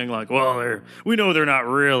ESPN are saying like, well, we know they're not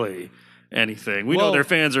really anything. We know their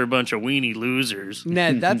fans are a bunch of weenie losers.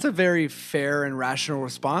 Ned, that's a very fair and rational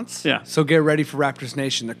response. Yeah. So get ready for Raptors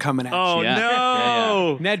Nation. They're coming at Oh you. Yeah.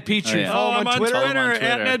 no! Ned Petrie, yeah. follow I'm him on on Twitter. Twitter, Twitter.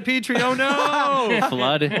 at Ned Petrie. Oh no!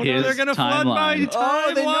 Flood his They're gonna flood my timeline.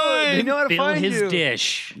 timeline. They know how to Fill find his you.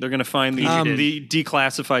 dish. They're going to find the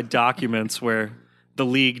declassified documents where the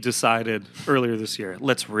league decided earlier this year,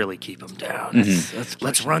 let's really keep them down.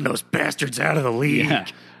 Let's run those bastards out of the league.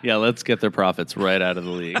 Yeah, let's get their profits right out of the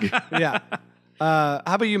league. Yeah. How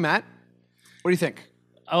about you, Matt? What do you think?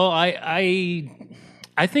 Oh,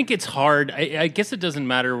 I think it's hard. I guess it doesn't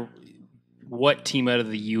matter what team out of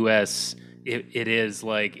the U.S. it is.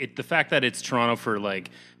 Like the fact that it's Toronto for like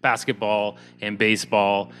basketball and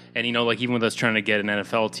baseball, and like even with us trying to get an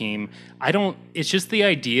NFL team, It's just the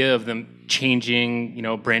idea of them changing,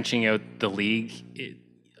 branching out the league.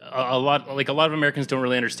 A lot of Americans don't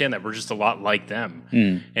really understand that we're just a lot like them,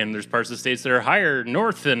 and there's parts of the states that are higher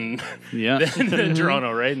north than than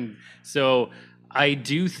Toronto, right? And so I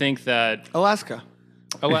do think that Alaska.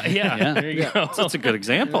 there you go. That's a good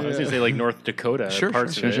example. I was gonna say like North Dakota,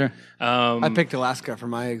 parts of it. Sure. I picked Alaska for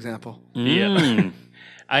my example. Yeah,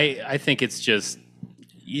 I think it's just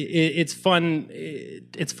it's fun.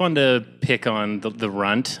 It's fun to pick on the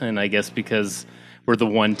runt, and I guess because we're the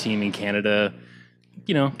one team in Canada.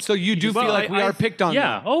 So you do feel like we are picked on?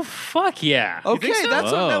 Yeah. Oh fuck yeah. Okay, so?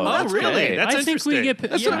 that's Whoa, really? okay. That's I think we interesting. get.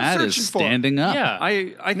 That's what I'm Matt is searching for. standing up. Yeah.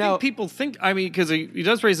 I think people think, because he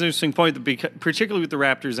does raise an interesting point, that particularly with the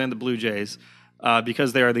Raptors and the Blue Jays,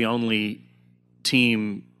 because they are the only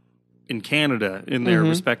team in Canada in their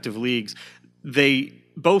respective leagues,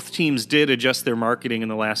 both teams did adjust their marketing in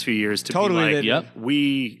the last few years to Totally be like, did. Yep.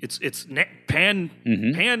 it's pan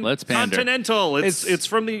Let's pander. continental. It's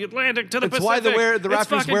from the Atlantic to the it's Pacific. why the It's Raptors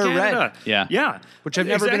fucking wear Canada. red. Yeah. Which I've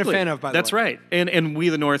never been a fan of, by the That's way. right. And we,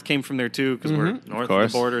 the North, came from there too because we're north of the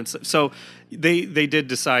course. border. And so they did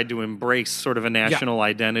decide to embrace sort of a national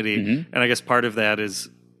identity. And I guess part of that is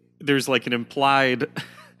there's like an implied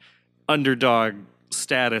underdog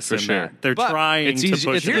status in sure. that. They're But trying It's to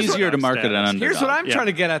push easier to market an status. underdog. Here's what I'm trying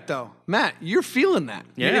to get at, though. Matt, you're feeling that.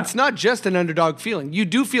 Yeah. It's not just an underdog feeling. You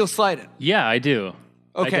do feel slighted. Yeah, I do.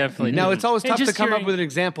 Okay. I definitely now, do. it's always And tough to just come up hearing- with an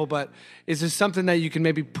example, but is there something that you can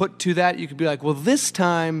maybe put to that? You could be like, well, this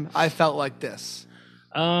time I felt like this.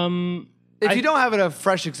 If you don't have a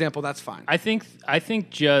fresh example, that's fine. I think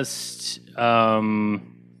just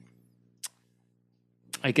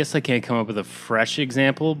I guess I can't come up with a fresh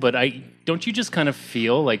example, but don't you just kind of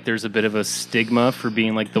feel like there's a bit of a stigma for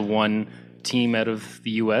being like the one team out of the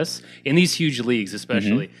US in these huge leagues,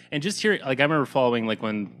 especially. And just here, like I remember following like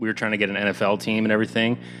when we were trying to get an NFL team and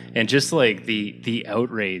everything, and just like the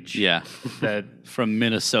outrage that from they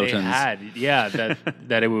Minnesotans. had,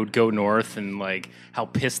 that it would go north, and like how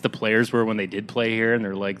pissed the players were when they did play here, and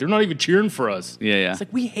they're like, they're not even cheering for us. Yeah. It's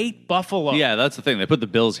like, we hate Buffalo. Yeah, that's the thing. They put the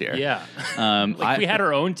Bills here. Yeah. Like we had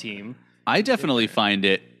our own team. I definitely find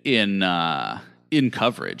it in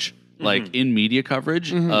coverage, like in media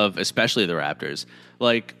coverage of especially the Raptors.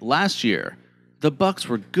 Like last year, the Bucks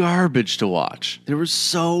were garbage to watch. They were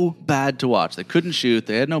so bad to watch. They couldn't shoot.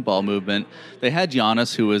 They had no ball movement. They had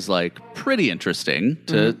Giannis, who was like pretty interesting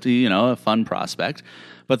to a fun prospect.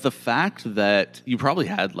 But the fact that you probably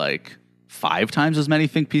had like 5 times as many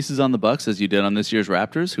think pieces on the Bucks as you did on this year's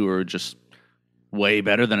Raptors, who were just way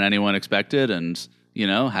better than anyone expected, and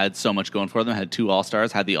had so much going for them. Had 2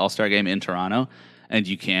 All-Stars, had the All-Star game in Toronto, and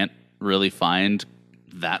you can't really find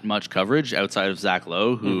that much coverage outside of Zach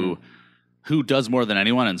Lowe, who does more than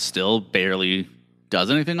anyone and still barely does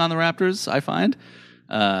anything on the Raptors, I find.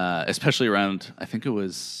 Especially around, I think it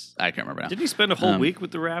was, I can't remember now. Didn't he spend a whole week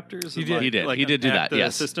with the Raptors? He did. He did. Like, He did do at that. the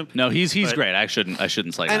Yes. System? No, he's But- great. I shouldn't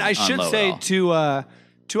slight And on I should Lowe at say all.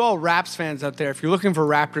 to all Raps fans out there, if you're looking for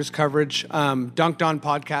Raptors coverage, Dunked On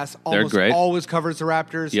podcast almost great. always covers the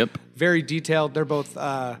Raptors. Yep. Very detailed. They're both,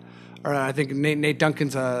 I think Nate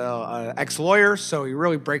Duncan's a ex-lawyer, so he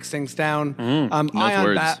really breaks things down.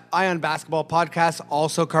 words. Ion Basketball podcast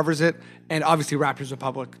also covers it. And obviously Raptors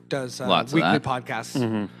Republic does Lots of weekly that.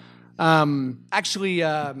 podcasts. Actually,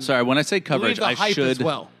 Sorry, when I say coverage, the I hype should. as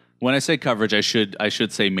well. When I say coverage, I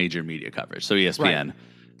should say major media coverage. So ESPN,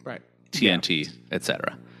 Right. TNT,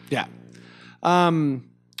 etc. Yeah.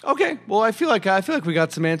 Okay. Well, I feel like we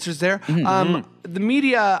got some answers there. The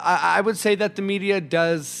media, I would say that the media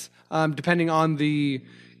does, depending on the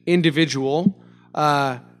individual,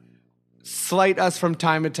 slight us from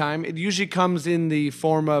time to time. It usually comes in the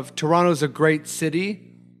form of Toronto's a great city,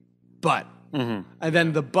 but, and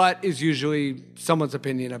then the but is usually someone's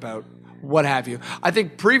opinion about what have you. I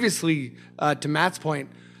think previously, to Matt's point,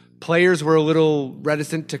 players were a little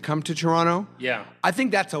reticent to come to Toronto. Yeah. I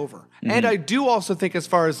think that's over. And I do also think as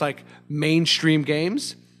far as like mainstream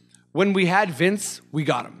games, when we had Vince, we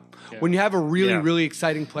got him. When you have a really, really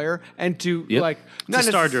exciting player and to like... It's a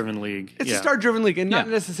star-driven league. It's a star-driven league, and not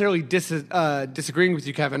necessarily disagreeing with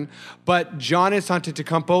you, Kevin, but Giannis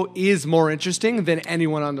Antetokounmpo is more interesting than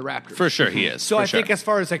anyone on the Raptors. For sure, he is. So I think as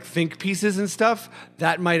far as like think pieces and stuff,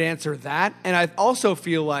 that might answer that. And I also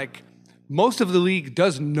feel like most of the league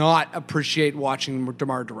does not appreciate watching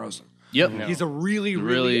DeMar DeRozan. Yep. He's a really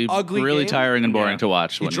ugly really game. tiring and boring to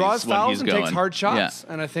watch. He When draws when fouls he's and going. takes hard shots.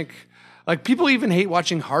 And I think like people even hate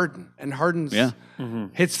watching Harden, and Harden's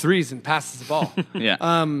hits threes and passes the ball.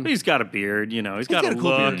 He's got a beard, you know. He's got a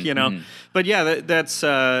cool look, beard. you know. But yeah, that's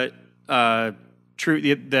true.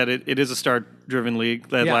 That it is a star-driven league.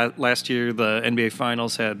 That last year, the NBA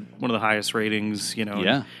Finals had one of the highest ratings, you know,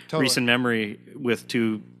 in recent memory, with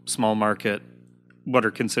two small market, what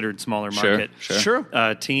are considered smaller market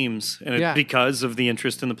teams, and because of the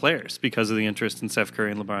interest in the players, because of the interest in Steph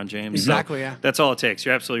Curry and LeBron James. Exactly, so that's all it takes.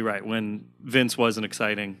 You're absolutely right. When Vince was an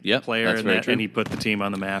exciting player, and he put the team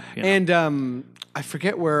on the map. You know? And I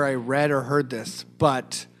forget where I read or heard this,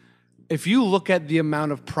 but if you look at the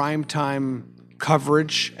amount of primetime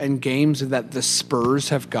coverage and games that the Spurs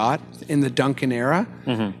have got in the Duncan era,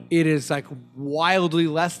 it is like wildly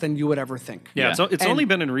less than you would ever think. Yeah, it's only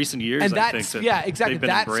been in recent years. And I think exactly.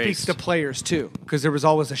 That embraced. speaks to players too, because there was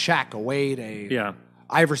always a Shaq, a Wade,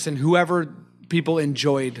 Iverson, whoever people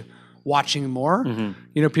enjoyed watching more.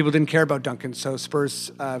 You know, people didn't care about Duncan, so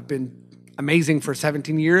Spurs have been amazing for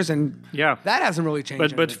 17 years, and that hasn't really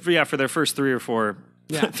changed. But for their first three or four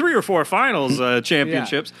finals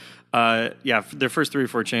championships. Their first 3 or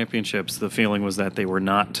 4 championships, the feeling was that they were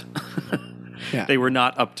not they were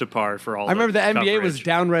not up to par for all. I remember the NBA coverage. was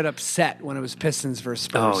downright upset when it was Pistons versus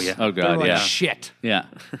Spurs. Oh yeah. Oh god. They were like, shit. Yeah.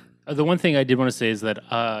 The one thing I did want to say is that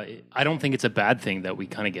I don't think it's a bad thing that we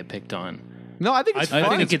kind of get picked on. No, I think it's fun.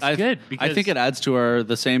 I think it's good. Because I think it adds to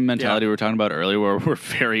the same mentality we were talking about earlier, where we're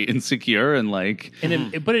very insecure and like.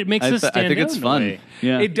 But it makes us stand out. I think it's in a fun. way.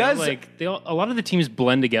 Yeah, it does. A lot of the teams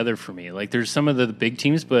blend together for me. Like there's some of the big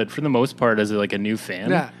teams, but for the most part, as like a new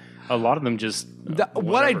fan, a lot of them just.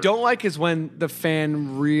 What I don't like is when the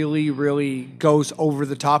fan really, really goes over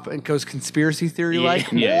the top and goes conspiracy theory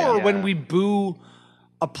like, or when we boo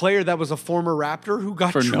a player that was a former Raptor who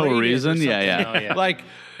got for traded no reason. Yeah. Like,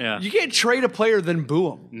 you can't trade a player then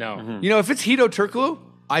boo him. No. You know, if it's Hito Turkoglu,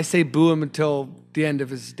 I say boo him until the end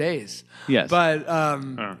of his days. Yes. But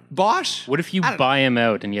Bosch? What if you buy him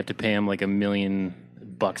out and you have to pay him like $1 million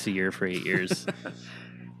a year for 8 years?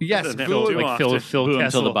 Yes, Phil Phil Boo Kessel.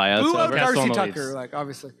 until the buyout's boo out over. Kessel Darcy on the Tucker, Leafs. like,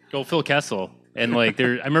 obviously. Go Phil Kessel. And like I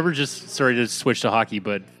remember sorry to switch to hockey,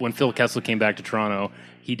 but when Phil Kessel came back to Toronto,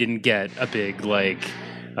 he didn't get a big like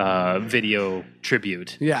video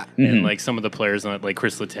tribute. Yeah. And like some of the players on like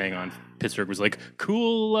Chris Letang on Pittsburgh was like,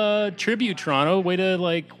 cool tribute, Toronto. Way to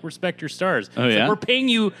like respect your stars. Oh, It's yeah? like, we're paying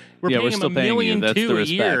him still $1.2 paying you. million That's the a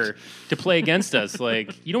year respect. to play against us.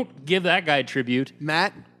 Like you don't give that guy tribute.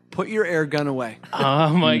 Matt, put your air gun away.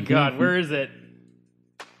 Oh my God, where is it?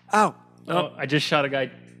 Oh. Oh, I just shot a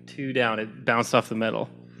guy 2 down. It bounced off the metal.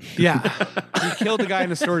 Yeah. He killed the guy in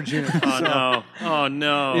the storage unit. Oh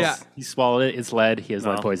no. Yeah. He swallowed it. It's lead. He has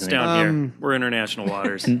lead It's poisoning. down here. We're international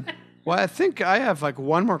waters. Well, I think I have like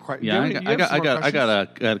one more question. Yeah, I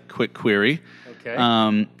got a quick query.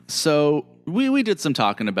 Okay. So we did some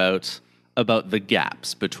talking about the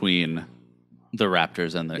gaps between the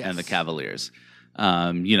Raptors and the Cavaliers.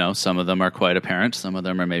 You know, some of them are quite apparent. Some of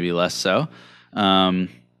them are maybe less so.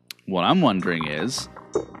 What I'm wondering is,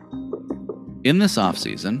 in this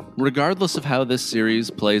offseason, regardless of how this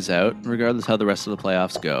series plays out, regardless how the rest of the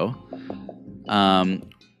playoffs go,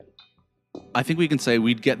 I think we can say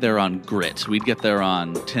we'd get there on grit. We'd get there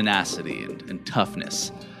on tenacity and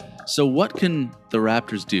toughness. So what can the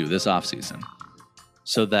Raptors do this offseason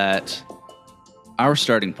so that our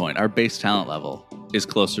starting point, our base talent level, is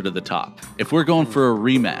closer to the top? If we're going for a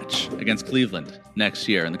rematch against Cleveland next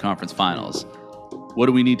year in the conference finals, what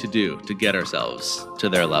do we need to do to get ourselves to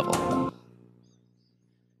their level?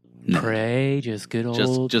 Pray, just good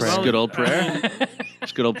old Just pray. good old prayer.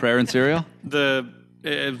 Just good old prayer and cereal.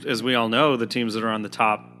 As we all know, the teams that are on the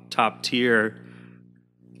top tier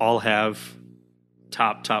all have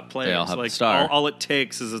top players. They all have like a star. All it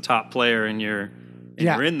takes is a top player, and you're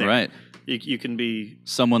in there. Right. You can be.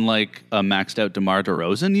 Someone like a maxed out DeMar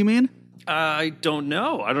DeRozan, you mean? I don't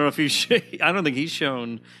know. I don't know if I don't think he's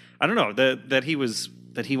shown. I don't know that he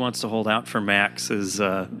wants to hold out for max is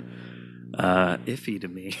iffy to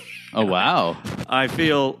me. Oh wow. I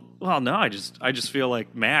feel no. I just feel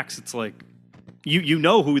like max. It's like you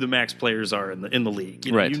know who the max players are in the league.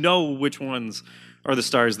 You know, Right. You know which ones are the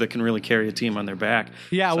stars that can really carry a team on their back.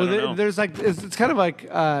 Yeah, So I don't know. there's like it's kind of like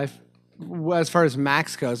as far as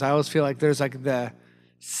max goes, I always feel like there's like the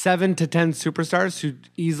 7 to 10 superstars who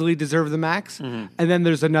easily deserve the max, and then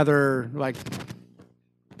there's another like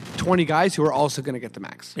 20 guys who are also going to get the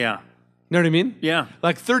max. Yeah. Know what I mean? Yeah.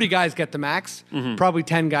 Like 30 guys get the max. Probably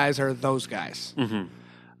 10 guys are those guys.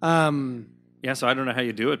 Yeah, so I don't know how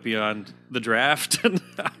you do it beyond the draft.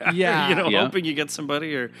 Yeah. Yeah. Hoping you get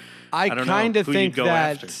somebody, or I don't kind know of who you'd think go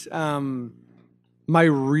that after. my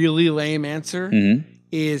really lame answer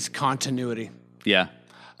is continuity. Yeah.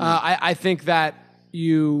 I think that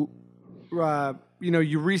you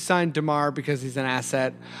re-signed DeMar because he's an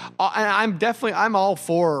asset. And I'm all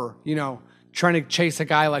for, trying to chase a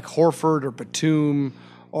guy like Horford or Batum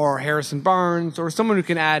or Harrison Barnes or someone who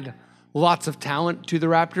can add lots of talent to the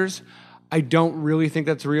Raptors. I don't really think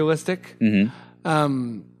that's realistic. If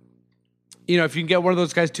you can get one of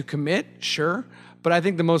those guys to commit, sure. But I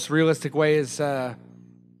think the most realistic way is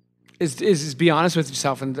be honest with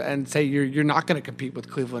yourself and say you're not going to compete with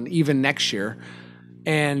Cleveland even next year,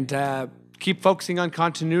 and keep focusing on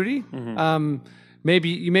continuity. Maybe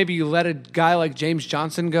you let a guy like James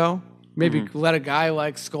Johnson go. Maybe let a guy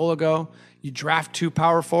like Scola go. You draft 2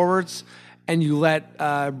 power forwards, and you let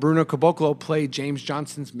Bruno Caboclo play James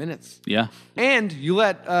Johnson's minutes. Yeah. And you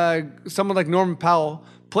let someone like Norman Powell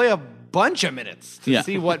play a bunch of minutes to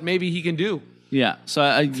see what maybe he can do. Yeah. So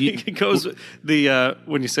It goes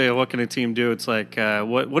when you say what can a team do, it's like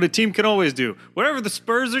what a team can always do. Whatever the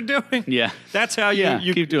Spurs are doing, Yeah. that's how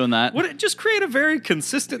you keep doing that. Just create a very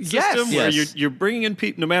consistent system Yes. where Yes. you're bringing in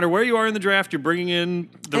people. No matter where you are in the draft, you're bringing in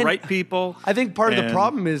the And right people. I think part of the And-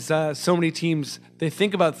 problem is so many teams, they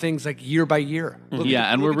think about things like year by year.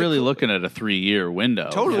 and we're really looking at a 3-year window,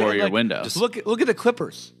 Totally. 4-year Like, window. Look at the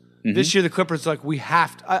Clippers. This year, the Clippers, like, we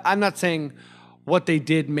have to. I'm not saying what they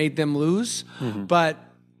did made them lose, but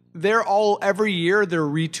every year they're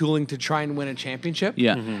retooling to try and win a championship.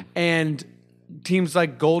 Yeah. And teams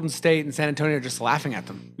like Golden State and San Antonio are just laughing at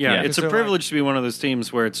them. Yeah, Yeah. it's a They're privilege to be one of those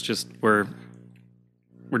teams where it's just we're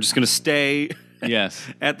just going to stay Yes.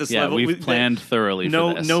 at this Yeah, level. we've planned thoroughly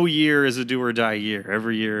for this. No year is a do or die year.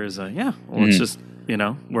 Every year is it's just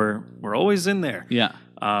we're always in there. Yeah.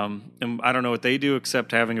 And I don't know what they do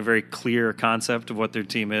except having a very clear concept of what their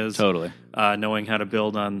team is. Totally. Knowing how to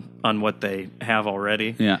build on what they have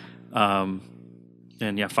already. Yeah. And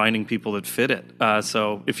finding people that fit it.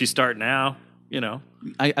 So if you start now,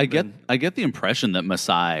 I get the impression that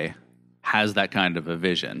Masai has that kind of a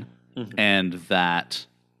vision, and that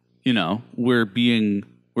we're being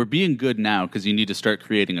good now because you need to start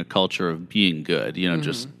creating a culture of being good.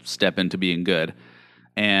 Just step into being good,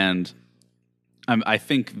 and I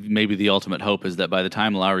think maybe the ultimate hope is that by the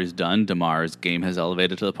time Lowry's done, DeMar's game has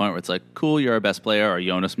elevated to the point where it's like, cool, you're our best player, or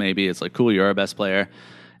Jonas maybe. It's like, cool, you're our best player,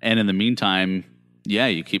 and in the meantime,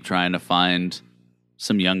 you keep trying to find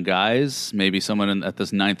some young guys. Maybe someone at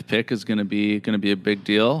this 9th pick is going to be a big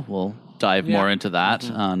deal. We'll dive more into that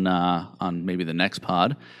on maybe the next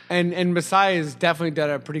pod. And Masai has definitely done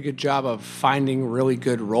a pretty good job of finding really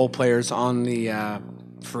good role players on the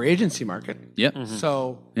free agency market. Yep.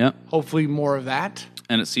 So Yep. hopefully more of that.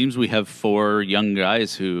 And it seems we have 4 young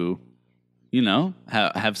guys who,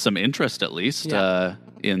 have some interest at least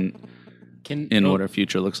in what our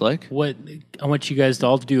future looks like. I want you guys to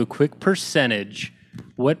all do a quick percentage.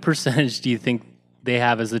 What percentage do you think they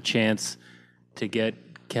have as a chance to get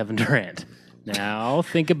Kevin Durant? Now,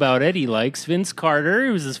 think about it. He likes Vince Carter,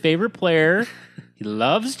 who's his favorite player. He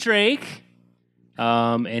loves Drake,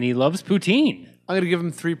 and he loves poutine. I'm going to give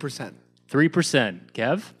him 3%. 3%.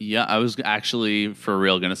 Kev? Yeah, I was actually for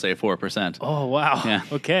real going to say 4%. Oh, wow. Yeah.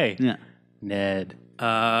 Okay. Yeah. Ned,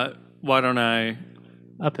 why don't I?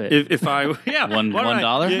 up it. If I $1? Yeah,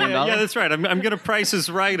 $1? yeah, that's right. I'm going to prices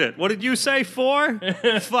right it. What did you say? 4?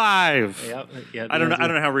 5. Yeah, I don't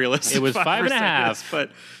know how realistic It was 5.5. is,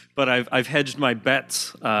 but I've hedged my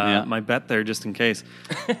bets. My bet there just in case.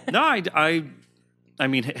 No, I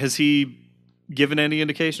mean, has he given any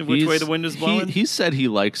indication of which way the wind is blowing? He said he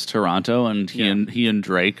likes Toronto, and he and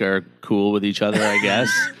Drake are cool with each other, I guess.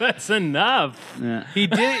 That's enough. He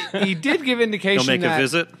did give indication He'll make a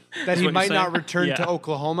visit. that he what might you're not saying? return Yeah. to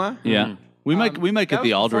Oklahoma. Yeah. We might get that the was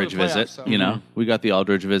before Aldridge the playoffs, visit. so- You know, we got the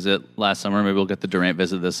Aldridge visit last summer. Maybe we'll get the Durant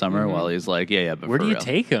visit this summer. While he's like, but Where for do you real.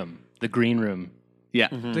 take him? The green room. Yeah,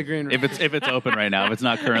 The green room. if it's open right now, if it's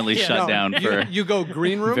not currently shut No, down for you go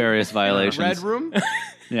green room, various violations. red room,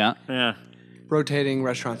 Yeah. Yeah. rotating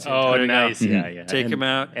restaurants. Oh, There you go. nice. Yeah, yeah. Take And- him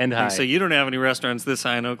out. And high. So you don't have any restaurants this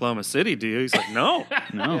high in Oklahoma City, do you? He's like, no.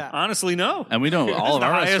 No. Yeah. Honestly, no. And we don't. All It's of the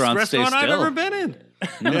our highest restaurants stay restaurant I've still. ever been in.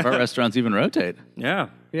 None of our restaurants even rotate. Yeah.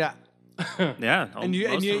 Yeah. Yeah. And you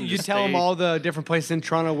Most of them you just tell him stay- all the different places in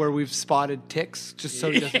Toronto where we've spotted ticks, just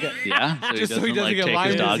so he doesn't get. Yeah. So Just so he doesn't like get take Lyme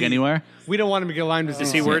his dog disease. anywhere. We don't want him to get Lyme disease.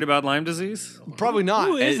 Is he worried about Lyme disease? Probably not.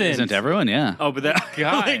 Who is? Isn't everyone? Yeah. Oh, but that.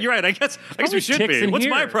 God. You're right. I guess probably we should ticks be. in What's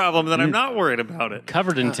my here. problem that I'm not worried about it?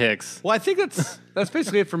 Covered in ticks. Well, I think that's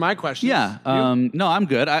basically it for my question. Yeah. No, I'm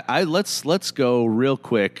good. Let's go real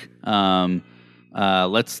quick.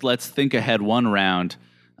 Let's think ahead one round.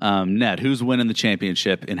 Ned, who's winning the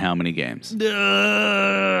championship in how many games?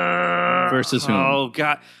 Versus whom? Oh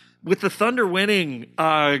God. With the Thunder winning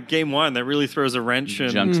game one, that really throws a wrench in,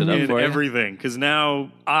 Junks it up in for you. everything. Because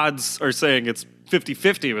now odds are saying it's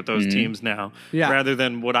 50-50 with those teams now, Yeah. rather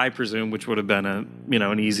than what I presume, which would have been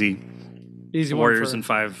an easy Easy one Warriors for- in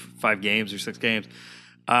five games or 6 games.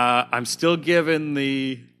 I'm still giving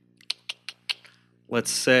the,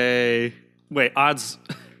 let's say, odds.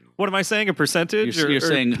 What am I saying? A percentage? You're or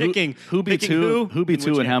saying picking who beats picking who beats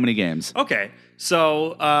who which and how game? many games? Okay,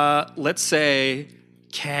 so let's say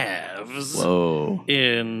Cavs Whoa.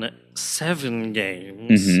 in 7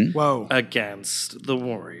 games Whoa. against the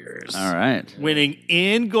Warriors. All right. Winning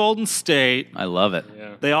in Golden State. I love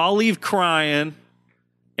it. They all leave crying,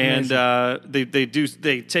 and they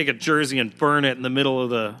take a jersey and burn it in the middle of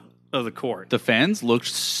the court. The fans looked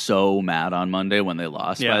so mad on Monday when they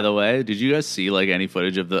lost. Yeah. By the way, did you guys see like any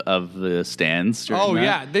footage of the stands? during Oh that?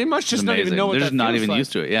 yeah, they must just It's not even amazing. know what They're that just not feels even like.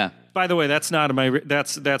 used to it. Yeah, By the way, that's not my.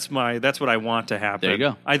 That's what I want to happen. There you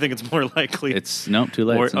go. I think it's more likely. it's too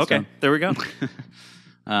late. more, It's in okay. stone. There we go.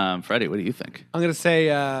 Freddie, what do you think? I'm gonna say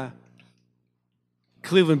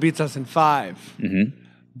Cleveland beats us in 5.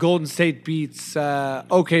 Golden State beats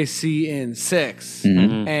OKC in 6,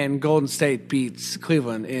 and Golden State beats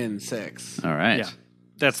Cleveland in 6. All right, Yeah,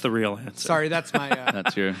 that's the real answer. Sorry, that's my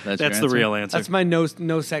that's your that's your the answer? real answer. that's my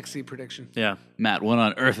no sexy prediction. Yeah. Matt. What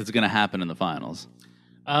on earth is going to happen in the finals?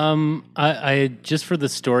 I just for the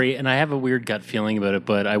story, and I have a weird gut feeling about it,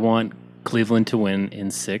 but I want Cleveland to win in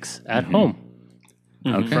 6 at home.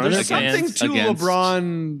 Okay, There's something to against-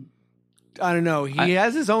 LeBron. I don't know. He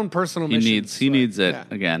has his own personal He mission. needs it yeah.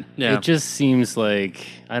 again. Yeah. It just seems like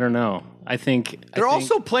I don't know. I think They're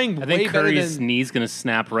also playing I way think better Curry's than knee's going to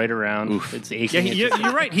snap right around. It's aching. Yeah,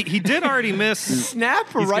 you're right. He did already miss. snap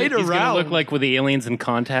He's right gonna, He's going to around. look like with the aliens in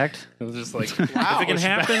contact. It was just like wow. If it can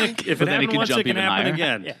happen, if it then he happened can once, jump it can even happen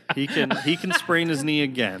higher. again. He can sprain his knee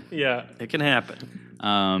again. yeah. It can happen.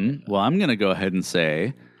 Well, I'm going to go ahead and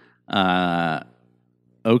say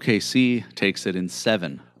OKC takes it in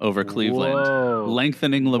 7 over Cleveland, Whoa.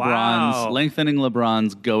 lengthening Wow.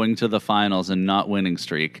 LeBron's going to the finals and not winning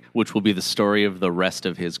streak, which will be the story of the rest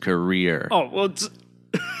of his career. Oh well. It's,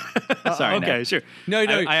 Sorry, okay, Ned. sure. no,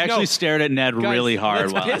 I actually no. stared at Ned Guys, really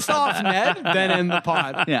hard. Let's While piss off Ned, then end the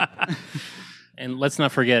pod. yeah. And let's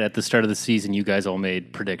not forget, at the start of the season, you guys all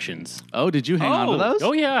made predictions. Oh, did you hang on to those?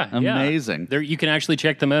 Oh yeah, Amazing. Yeah. There, you can actually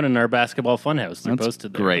check them out in our basketball funhouse. They're That's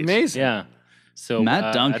posted there. great. Amazing. Yeah. So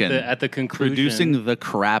Matt Duncan at the conclusion, producing the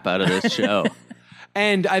crap out of this show.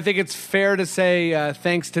 And I think it's fair to say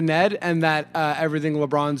thanks to Ned and that everything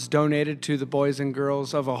LeBron's donated to the boys and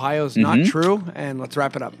girls of Ohio is not true. And let's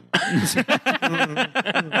wrap it up.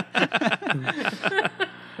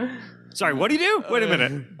 Sorry, what do you do? Wait a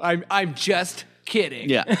minute. I'm just kidding.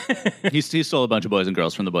 Yeah, he stole a bunch of boys and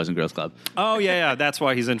girls from the Boys and Girls Club. Oh yeah. That's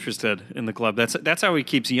why he's interested in the club. That's how he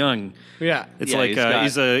keeps young. Yeah. It's Yeah, like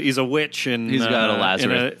he's he's a witch and He's got a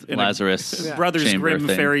in a Lazarus Brothers chamber Grimm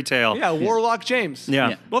thing. fairy tale. Yeah, Warlock James. Yeah.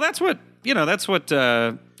 Yeah. Well, that's what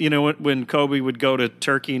when Kobe would go to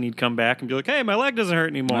Turkey and he'd come back and be like, "Hey, my leg doesn't hurt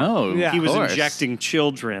anymore." Oh, Yeah. He of was course. injecting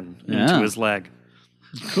children Yeah. into his leg.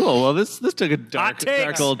 Cool. Well, this took a dark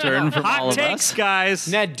takes. old turn from all Hot of takes, us.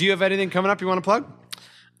 guys. Ned, do you have anything coming up you want to plug?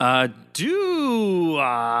 Do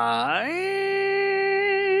I?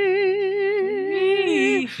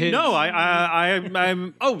 No,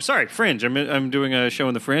 I'm. Oh, sorry, Fringe. I'm doing a show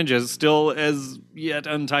in the Fringe, still as yet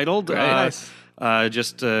untitled. Nice.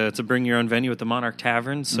 Just to bring your own venue at the Monarch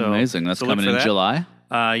Tavern. So Amazing. That's so look coming for in that. July.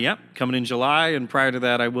 Yep, coming in July, and prior to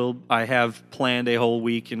that, I have planned a whole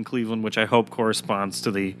week in Cleveland, which I hope corresponds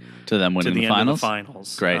to the them winning the end finals. of the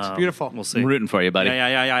finals. Great. Beautiful. We'll see. I'm rooting for you, buddy.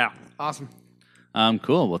 Yeah. Awesome.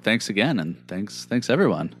 Cool. Well, thanks again, and thanks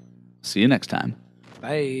everyone. See you next time.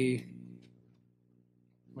 Bye.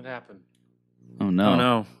 What happened? Oh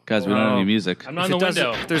no, guys, we don't have any music. I'm not in the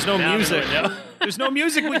window. If there's no Down in the music. window. There's no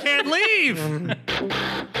music. We can't leave.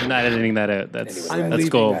 I'm not editing that out. That's I'm that's leaving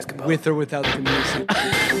gold. basketball. with or without the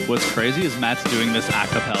music. What's crazy is Matt's doing this a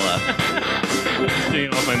cappella. Doing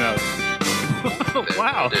it off my mouth.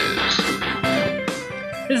 Wow.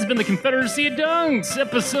 This has been the Confederacy of Dunks,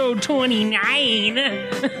 episode 29.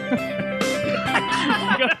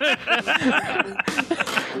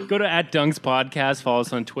 Go to @Dunks Podcast. Follow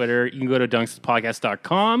us on Twitter. You can go to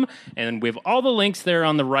dunkspodcast.com, and we have all the links there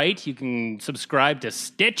on the right. You can subscribe to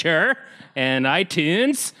Stitcher and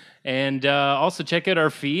iTunes, and also check out our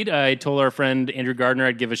feed. I told our friend Andrew Gardner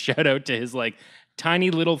I'd give a shout out to his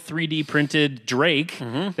tiny little 3D printed Drake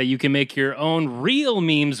that you can make your own real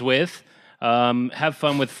memes with. Have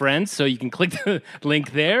fun with friends, so you can click the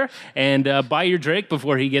link there and buy your Drake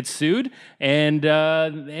before he gets sued, and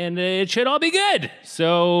it should all be good.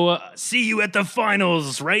 So see you at the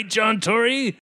finals, right, John Tory?